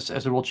had Magnus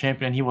as the world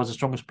champion and he was the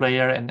strongest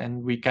player.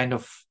 And we kind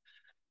of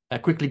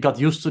quickly got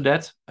used to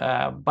that.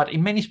 But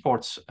in many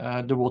sports,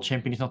 the world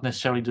champion is not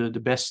necessarily the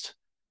best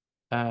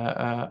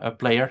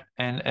player.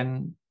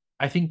 And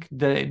I think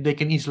they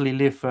can easily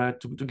live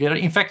together.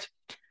 In fact,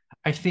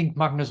 I think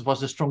Magnus was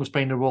the strongest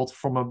player in the world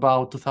from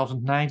about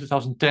 2009,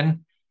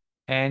 2010.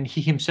 And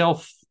he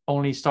himself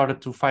only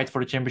started to fight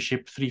for the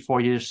championship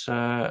 3-4 years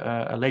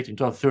later. In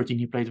 2013,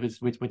 he played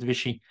with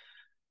Vichy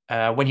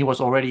when he was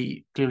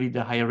already clearly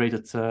the higher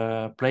rated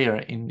player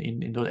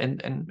in those.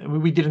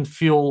 And we didn't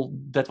feel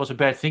that was a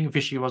bad thing.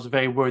 Vichy was a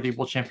very worthy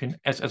world champion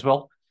as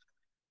well,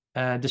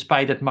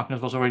 despite that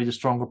Magnus was already the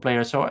stronger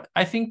player. So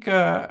I think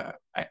I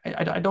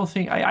don't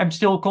think I'm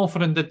still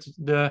confident that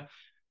the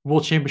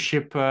World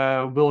Championship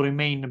will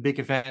remain a big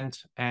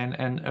event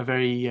and a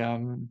very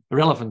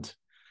relevant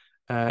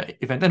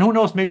event. And who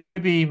knows,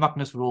 maybe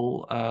Magnus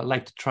will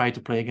like to try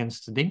to play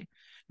against Ding.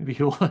 Maybe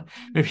he'll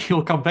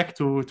come back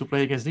to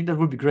play against Ding. That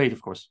would be great,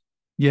 of course.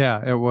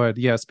 Yeah, it would.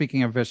 Yeah,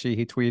 speaking of Vichy,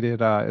 he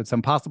tweeted, it's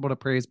impossible to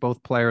praise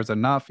both players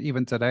enough.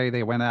 Even today,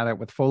 they went at it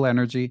with full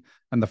energy,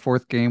 and the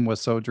fourth game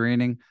was so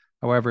draining.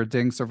 However,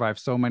 Ding survived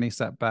so many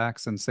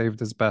setbacks and saved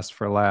his best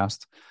for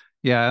last.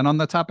 Yeah, and on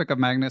the topic of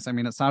Magnus, I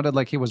mean, it sounded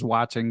like he was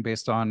watching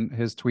based on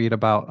his tweet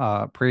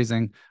about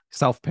praising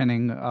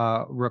self-pinning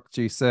Rook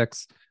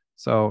G6.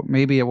 So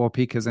maybe it will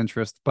pique his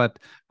interest. But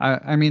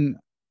I mean,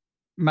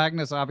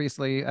 Magnus,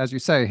 obviously, as you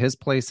say, his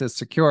place is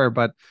secure,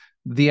 but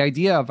the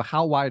idea of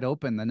how wide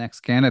open the next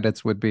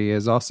candidates would be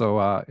is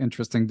also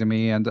interesting to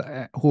me.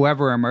 And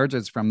whoever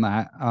emerges from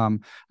that,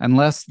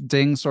 unless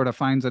Ding sort of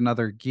finds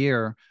another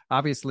gear,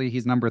 obviously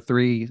he's number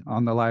 3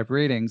 on the live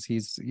ratings.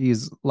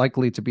 He's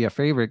likely to be a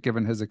favorite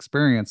given his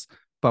experience.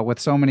 But with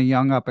so many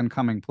young up and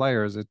coming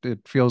players, it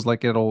feels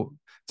like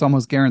it's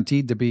almost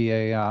guaranteed to be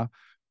a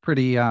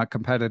pretty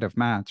competitive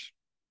match.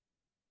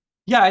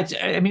 Yeah,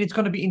 it's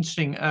going to be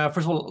interesting. First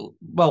of all,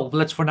 well,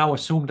 let's for now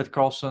assume that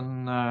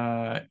Carlsen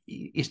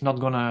is not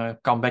going to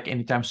come back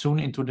anytime soon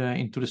into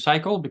the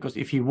cycle, because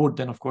if he would,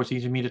 then of course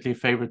he's immediately a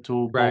favorite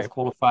to both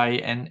qualify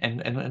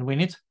and win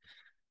it.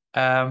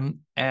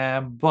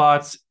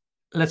 But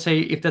let's say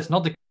if that's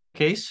not the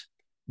case,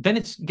 then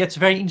it gets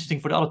very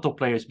interesting for the other top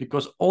players,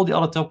 because all the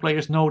other top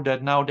players know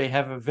that now they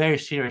have a very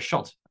serious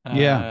shot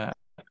at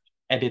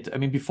it. I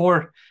mean,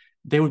 before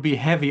they would be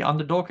heavy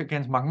underdog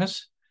against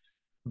Magnus.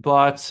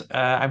 But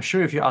I'm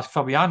sure if you ask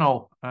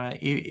Fabiano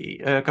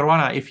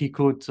Caruana if he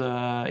could,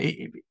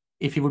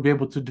 if he would be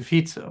able to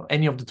defeat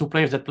any of the 2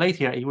 players that played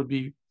here, he would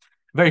be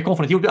very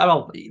confident. He would be,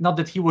 well, not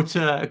that he would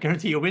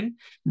guarantee a win,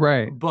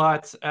 right?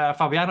 But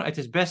Fabiano at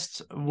his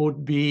best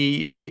would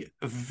be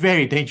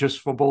very dangerous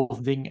for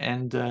both Ding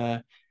and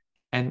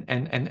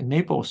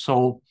Nepo.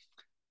 So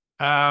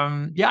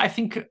yeah, I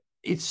think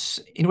it's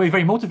in a way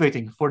very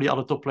motivating for the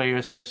other top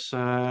players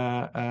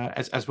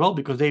as well,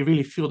 because they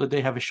really feel that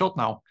they have a shot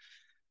now.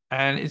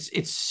 And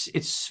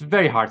it's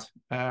very hard.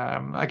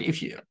 Like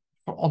if you,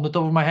 on the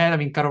top of my head, I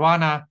mean,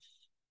 Caruana,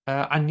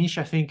 Anish,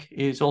 I think,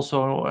 is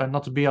also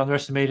not to be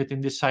underestimated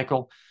in this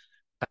cycle.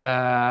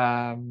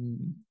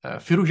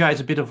 Firuja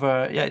is a bit of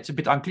it's a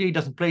bit unclear. He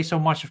doesn't play so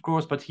much, of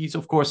course, but he's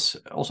of course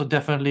also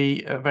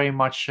definitely very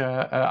much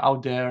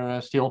out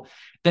there still.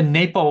 Then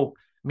Nepo, I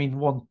mean,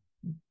 won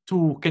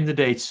 2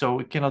 candidates, so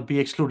it cannot be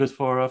excluded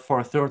for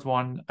a third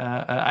one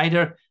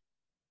either.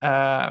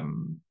 Yeah,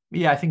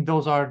 I think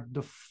those are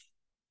the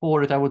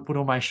 4 that I would put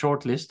on my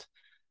short list.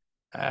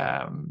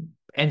 And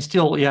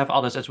still you have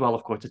others as well,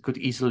 of course, that could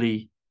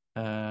easily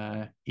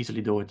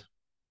do it.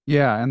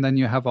 Yeah, and then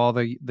you have all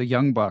the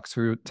young bucks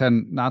who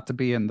tend not to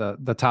be in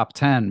the top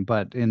 10,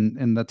 but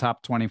in the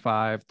top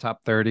 25,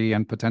 top 30,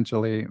 and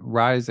potentially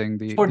rising.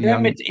 For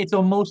them,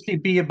 it'll mostly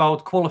be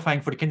about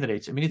qualifying for the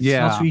candidates. I mean, it's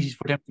not so easy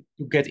for them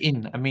to get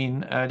in. I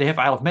mean, they have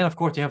Isle of Man, of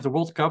course, they have the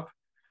World Cup.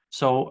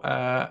 So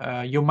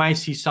you might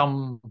see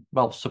some,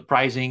 well,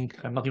 surprising,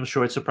 I'm not even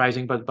sure it's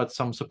surprising, but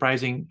some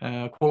surprising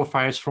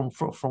qualifiers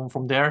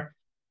from there.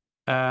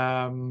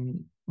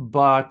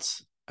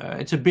 But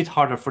it's a bit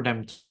harder for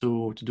them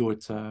to do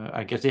it.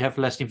 I guess they have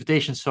less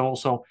invitations. So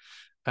also,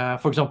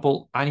 for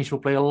example, Anish will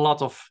play a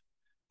lot of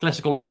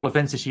classical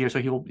events this year, so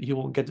he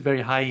will get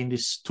very high in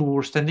this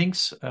tour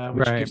standings,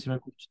 which gives him a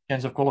good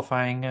chance of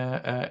qualifying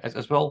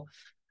as well.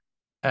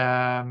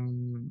 Yeah,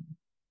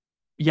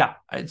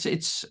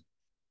 it's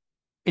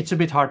a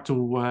bit hard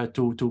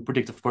to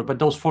predict, of course. But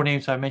those 4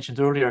 names I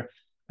mentioned earlier,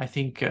 I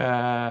think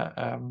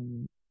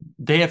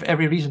they have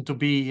every reason to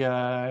be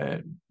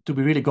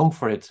really going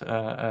for it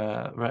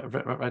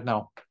right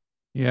now.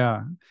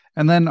 Yeah.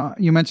 And then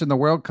you mentioned the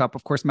World Cup.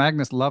 Of course,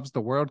 Magnus loves the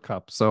World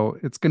Cup, so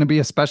it's going to be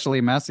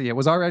especially messy. It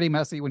was already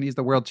messy when he's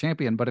the world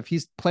champion, but if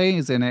he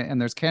plays in it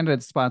and there's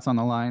candidate spots on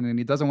the line and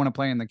he doesn't want to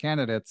play in the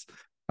candidates,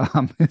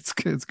 it's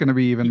going to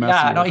be even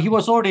messier. Yeah, no, he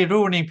was already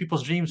ruining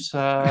people's dreams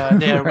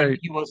there Right.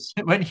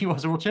 when he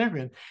was a world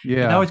champion.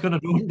 Yeah. And now he's going to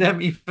ruin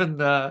them even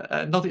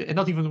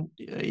not even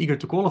eager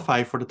to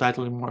qualify for the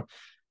title anymore.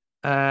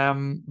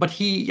 But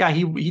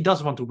he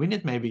does want to win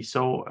it maybe.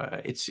 So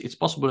it's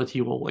possible that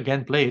he will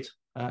again play it.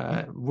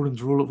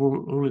 Wouldn't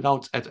rule it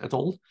out at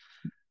all.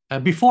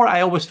 Before,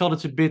 I always felt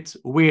it's a bit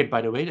weird,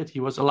 by the way, that he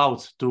was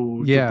allowed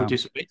to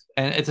participate.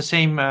 And it's the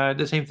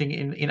same thing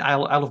in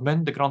Isle of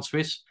Man, the Grand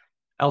Swiss.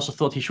 I also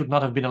thought he should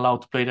not have been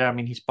allowed to play there. I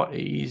mean, he's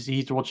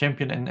the world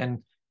champion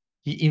and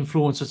he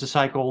influences the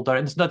cycle there.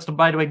 And that's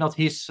by the way, not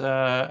his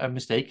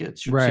mistake. It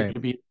should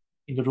simply be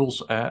in the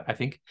rules, I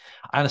think.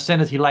 I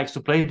understand that he likes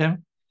to play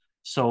them.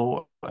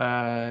 So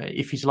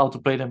if he's allowed to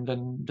play them,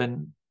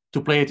 then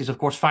to play it is, of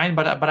course, fine.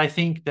 But I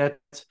think that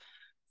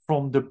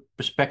from the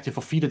perspective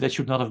of FIDE, that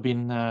should not have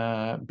been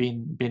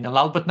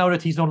allowed. But now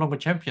that he's no longer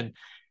champion,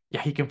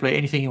 yeah, he can play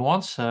anything he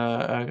wants.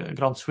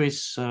 Grand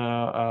Swiss,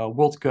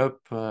 World Cup,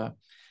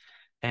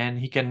 and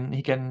he can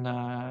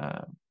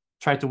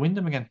try to win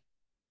them again.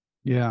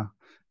 Yeah.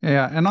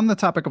 Yeah. And on the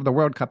topic of the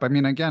World Cup, I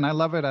mean, again, I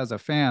love it as a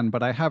fan,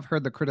 but I have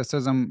heard the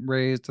criticism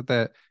raised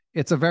that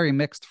it's a very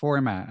mixed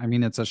format. I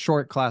mean, it's a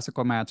short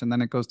classical match and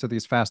then it goes to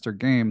these faster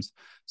games.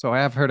 So I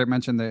have heard it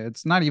mentioned that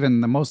it's not even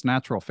the most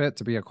natural fit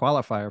to be a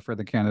qualifier for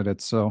the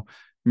candidates. So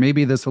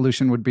maybe the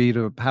solution would be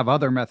to have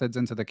other methods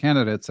into the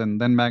candidates,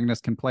 and then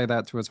Magnus can play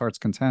that to his heart's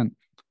content.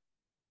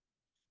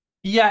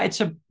 Yeah,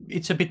 it's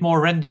a bit more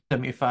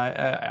random. If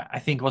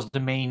I think was the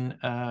main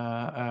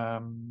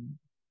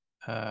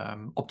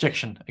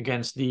objection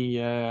against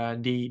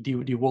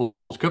the World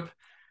Cup.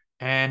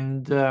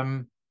 And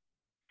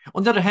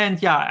on the other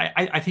hand, yeah,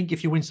 I think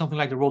if you win something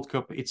like the World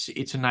Cup,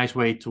 it's a nice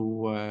way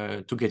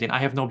to get in. I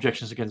have no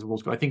objections against the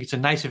World Cup. I think it's a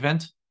nice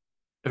event.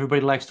 Everybody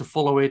likes to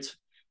follow it.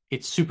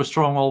 It's super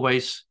strong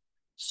always.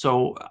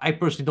 So I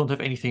personally don't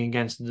have anything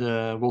against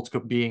the World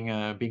Cup being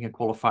a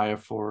qualifier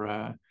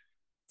for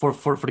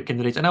the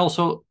candidates. And I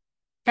also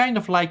kind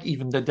of like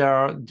even that there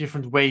are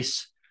different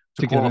ways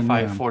to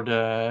qualify for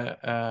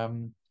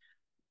the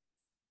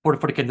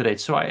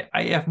candidates. So I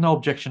have no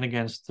objection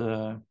against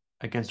the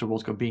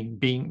World Cup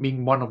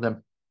being one of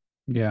them.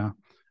 Yeah.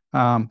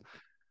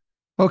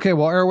 Okay.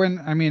 Well, Erwin,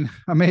 I mean,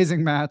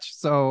 amazing match.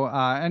 So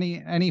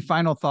any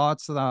final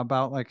thoughts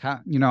about like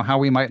how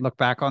we might look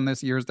back on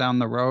this years down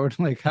the road?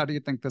 Like, how do you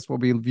think this will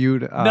be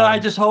viewed? No, I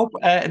just hope,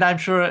 and I'm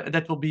sure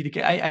that will be the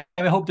case. I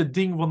hope that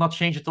Ding will not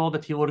change at all,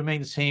 that he will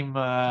remain the same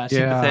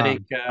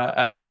sympathetic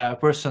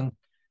person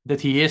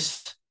that he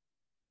is.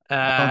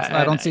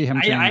 I don't see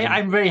him changing.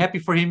 I'm very happy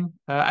for him.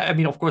 I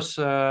mean, of course,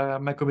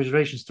 my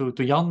commiserations to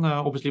Jan,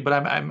 obviously, but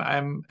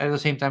I'm at the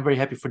same time very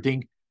happy for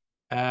Ding.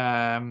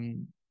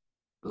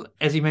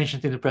 As he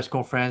mentioned in the press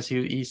conference,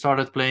 he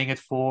started playing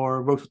it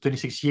worked for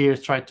 26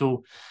 years, tried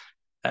to,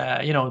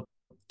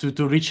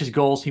 to reach his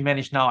goals. He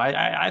managed now.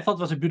 I thought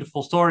it was a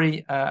beautiful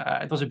story.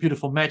 It was a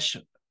beautiful match,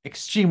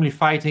 extremely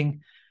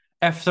fighting.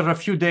 After a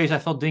few days, I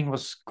thought Ding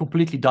was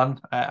completely done.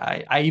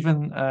 I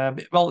even,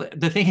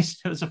 the thing is,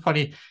 it was a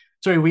funny.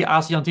 Sorry, we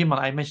asked Jan Timman,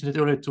 I mentioned it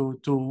earlier,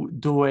 to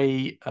do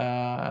a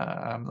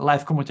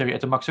live commentary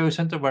at the Max Euwe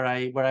Center where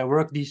I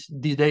work these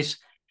days,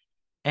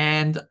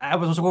 and I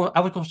was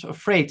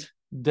afraid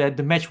that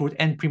the match would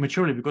end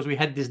prematurely because we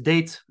had this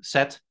date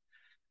set,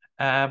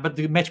 but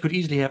the match could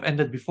easily have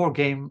ended before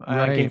game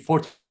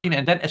 14,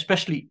 and then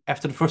especially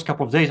after the first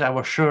couple of days, I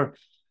was sure.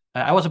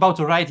 I was about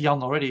to write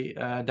Jan already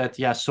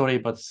that sorry,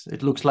 but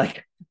it looks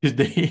like this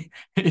day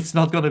it's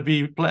not going to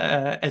be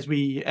as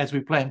we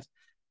planned.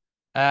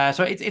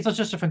 So it was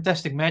just a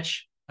fantastic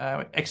match,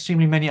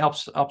 extremely many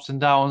ups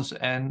and downs,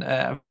 and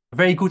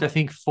very good, I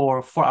think,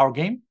 for our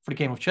game, for the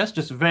game of chess.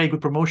 Just a very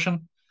good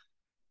promotion,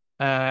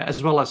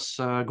 as well as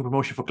good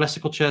promotion for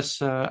classical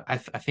chess, I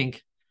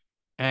think.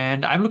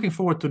 And I'm looking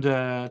forward to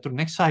the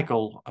next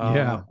cycle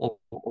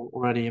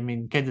already. I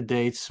mean,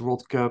 candidates,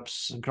 World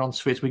Cups, Grand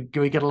Swiss. We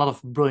get a lot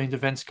of brilliant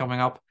events coming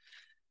up.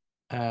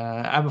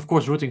 I'm of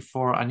course rooting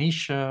for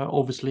Anish,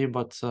 obviously,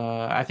 but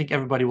I think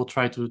everybody will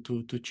try to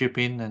chip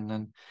in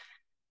and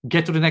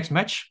get to the next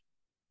match.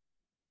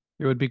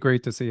 It would be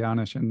great to see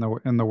Anish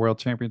in the World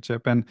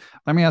Championship. And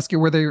let me ask you,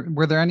 were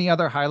there any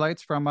other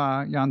highlights from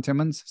Jan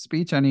Timman's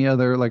speech? Any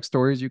other like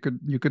stories you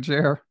could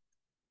share?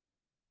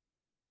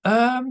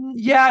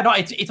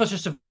 It was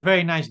just a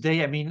very nice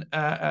day. I mean,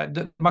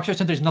 the Max Euwe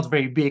Center is not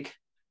very big.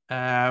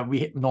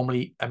 We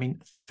normally,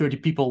 30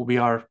 people.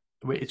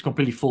 It's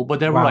completely full, but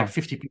there were like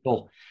 50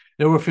 people.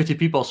 There were 50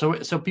 people,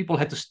 so people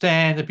had to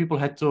stand, and people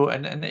had to,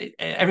 and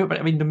everybody.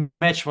 I mean, the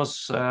match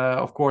was,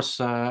 of course,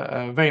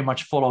 very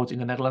much followed in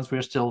the Netherlands. We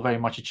are still very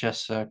much a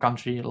chess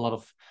country. A lot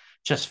of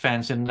chess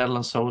fans in the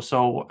Netherlands.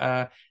 So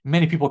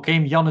many people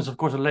came. Jan is, of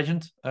course, a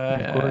legend,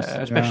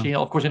 especially,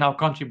 of course, in our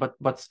country,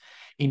 but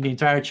in the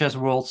entire chess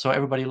world. So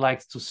everybody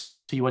liked to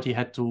see what he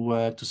had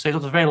to say. It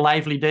was a very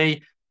lively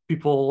day.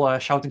 People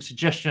shouting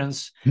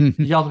suggestions,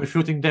 Jan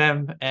refuting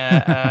them,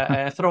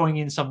 throwing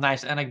in some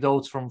nice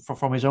anecdotes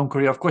from his own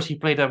career. Of course, he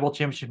played a World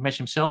Championship match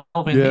himself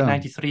in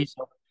 93,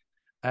 so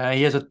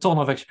He has a ton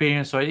of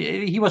experience, so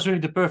he was really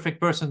the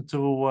perfect person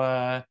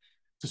to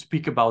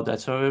speak about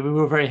that. So we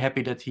were very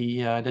happy that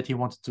he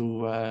wanted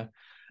to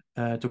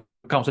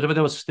come. So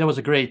that was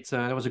a great.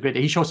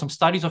 He showed some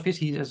studies of his.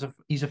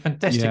 He's a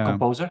fantastic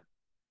composer.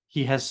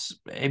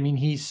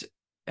 He's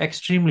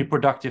extremely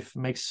productive.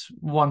 Makes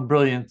one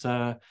brilliant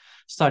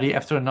study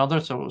after another.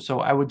 So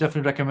I would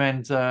definitely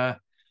recommend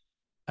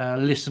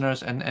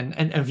listeners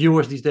and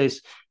viewers these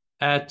days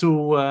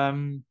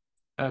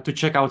to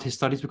check out his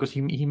studies, because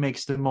he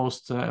makes the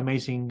most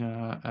amazing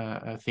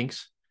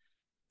things.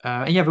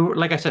 And yeah,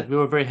 like I said, we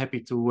were very happy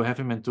to have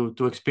him and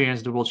to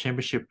experience the World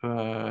Championship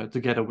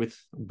together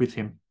with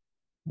him.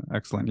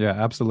 Excellent.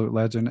 Yeah, absolute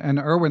legend. And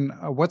Erwin,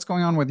 what's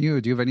going on with you?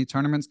 Do you have any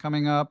tournaments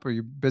coming up? Are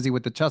you busy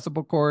with the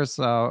Chessable course?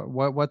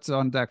 What's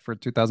on deck for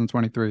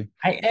 2023?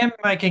 I am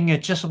making a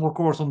Chessable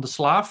course on the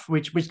Slav,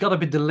 which got a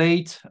bit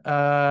delayed.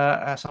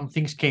 Some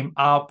things came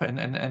up,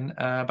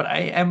 but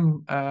I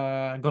am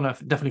gonna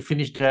definitely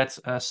finish that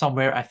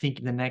somewhere. I think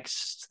in the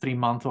next 3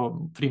 months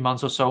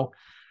or so.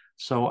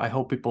 So I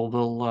hope people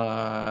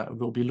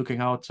will be looking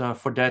out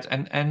for that.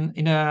 And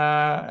in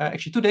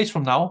actually 2 days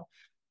from now,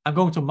 I'm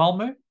going to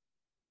Malmö.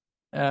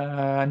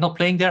 Not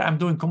playing there. I'm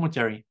doing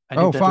commentary. I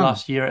did that fun.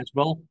 last year as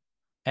well,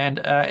 and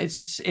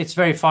it's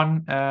very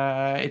fun.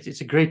 It's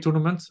a great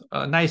tournament.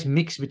 A nice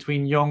mix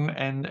between young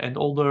and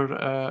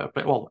older,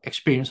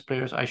 experienced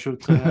players, I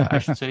should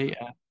say.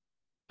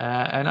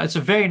 And it's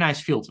a very nice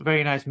field,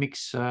 very nice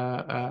mix.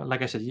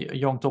 Like I said,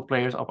 young top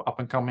players, up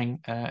and coming,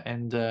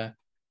 and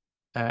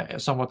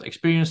somewhat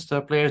experienced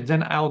players.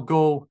 Then I'll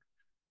go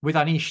with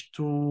Anish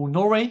to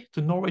Norway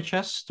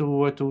Chess,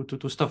 to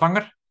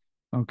Stavanger.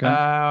 Okay.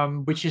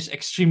 Which is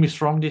extremely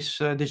strong this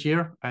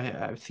year.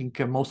 I think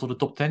most of the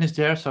top 10 is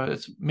there, so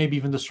it's maybe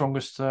even the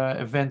strongest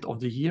event of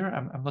the year.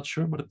 I'm not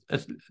sure, but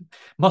it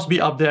must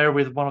be up there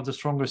with one of the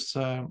strongest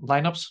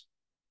lineups.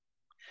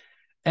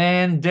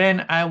 And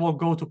then I will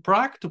go to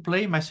Prague to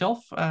play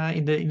myself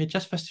in the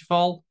chess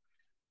festival.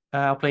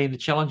 I'll play in the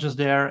challenges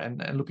there,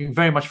 and looking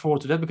very much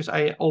forward to that, because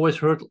I always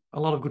heard a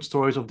lot of good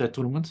stories of that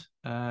tournament,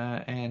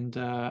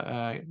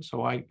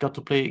 so I get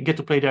to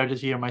play there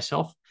this year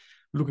myself.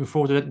 Looking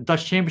forward to that.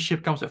 Dutch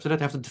Championship comes after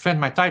that. I have to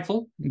defend my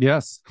title.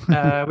 Yes.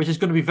 Which is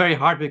going to be very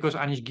hard, because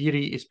Anish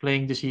Giri is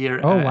playing this year,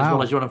 wow. as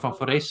well as Jordan van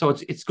Forees. So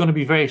it's going to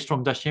be very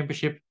strong Dutch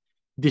Championship.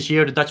 This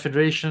year, the Dutch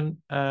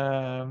Federation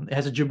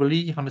has a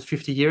jubilee,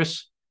 150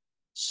 years.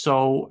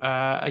 So,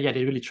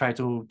 they really try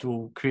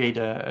to create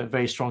a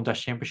very strong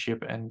Dutch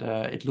Championship. And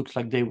it looks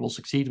like they will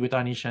succeed with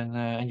Anish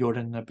and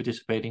Jordan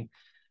participating.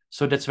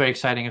 So that's very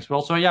exciting as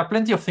well. So, yeah,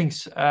 plenty of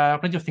things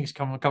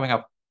coming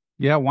up.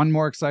 Yeah, one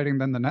more exciting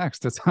than the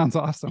next. It sounds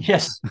awesome.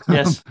 Yes.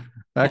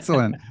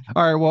 Excellent.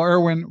 All right. Well,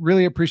 Erwin,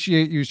 really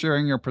appreciate you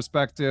sharing your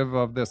perspective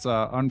of this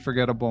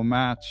unforgettable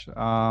match.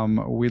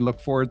 We look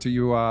forward to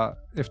you,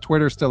 if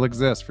Twitter still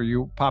exists, for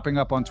you popping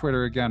up on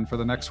Twitter again for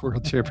the next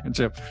World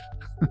Championship.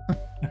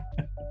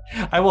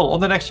 I will. On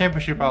the next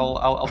championship,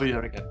 I'll be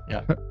there again.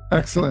 Yeah.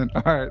 Excellent.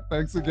 All right.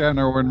 Thanks again,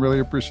 Erwin. Really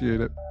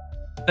appreciate it.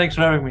 Thanks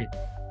for having me.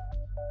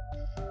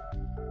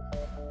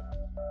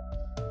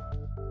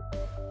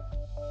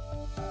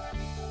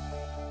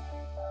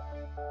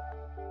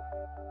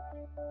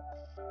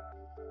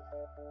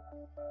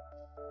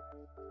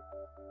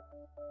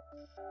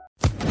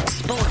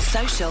 Sports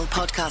Social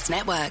Podcast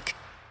Network.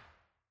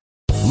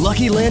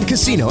 Lucky Land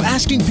Casino,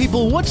 asking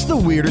people, what's the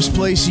weirdest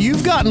place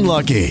you've gotten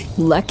lucky?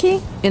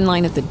 Lucky? In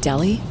line at the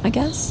deli, I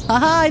guess?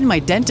 Aha, in my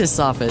dentist's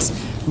office.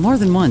 More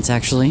than once,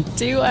 actually.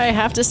 Do I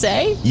have to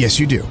say? Yes,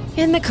 you do.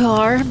 In the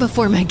car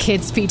before my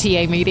kids'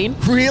 PTA meeting.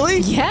 Really?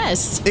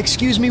 Yes.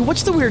 Excuse me,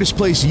 what's the weirdest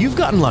place you've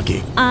gotten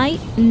lucky? I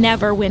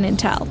never win and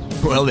tell.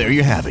 Well, there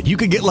you have it. You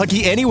can get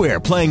lucky anywhere,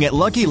 playing at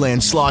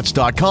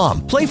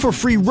LuckyLandSlots.com. Play for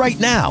free right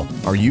now.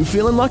 Are you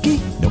feeling lucky?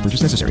 No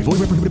purchase necessary. Void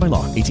where prohibited by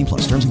law.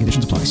 18+. Terms and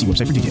conditions apply. See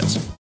website for details.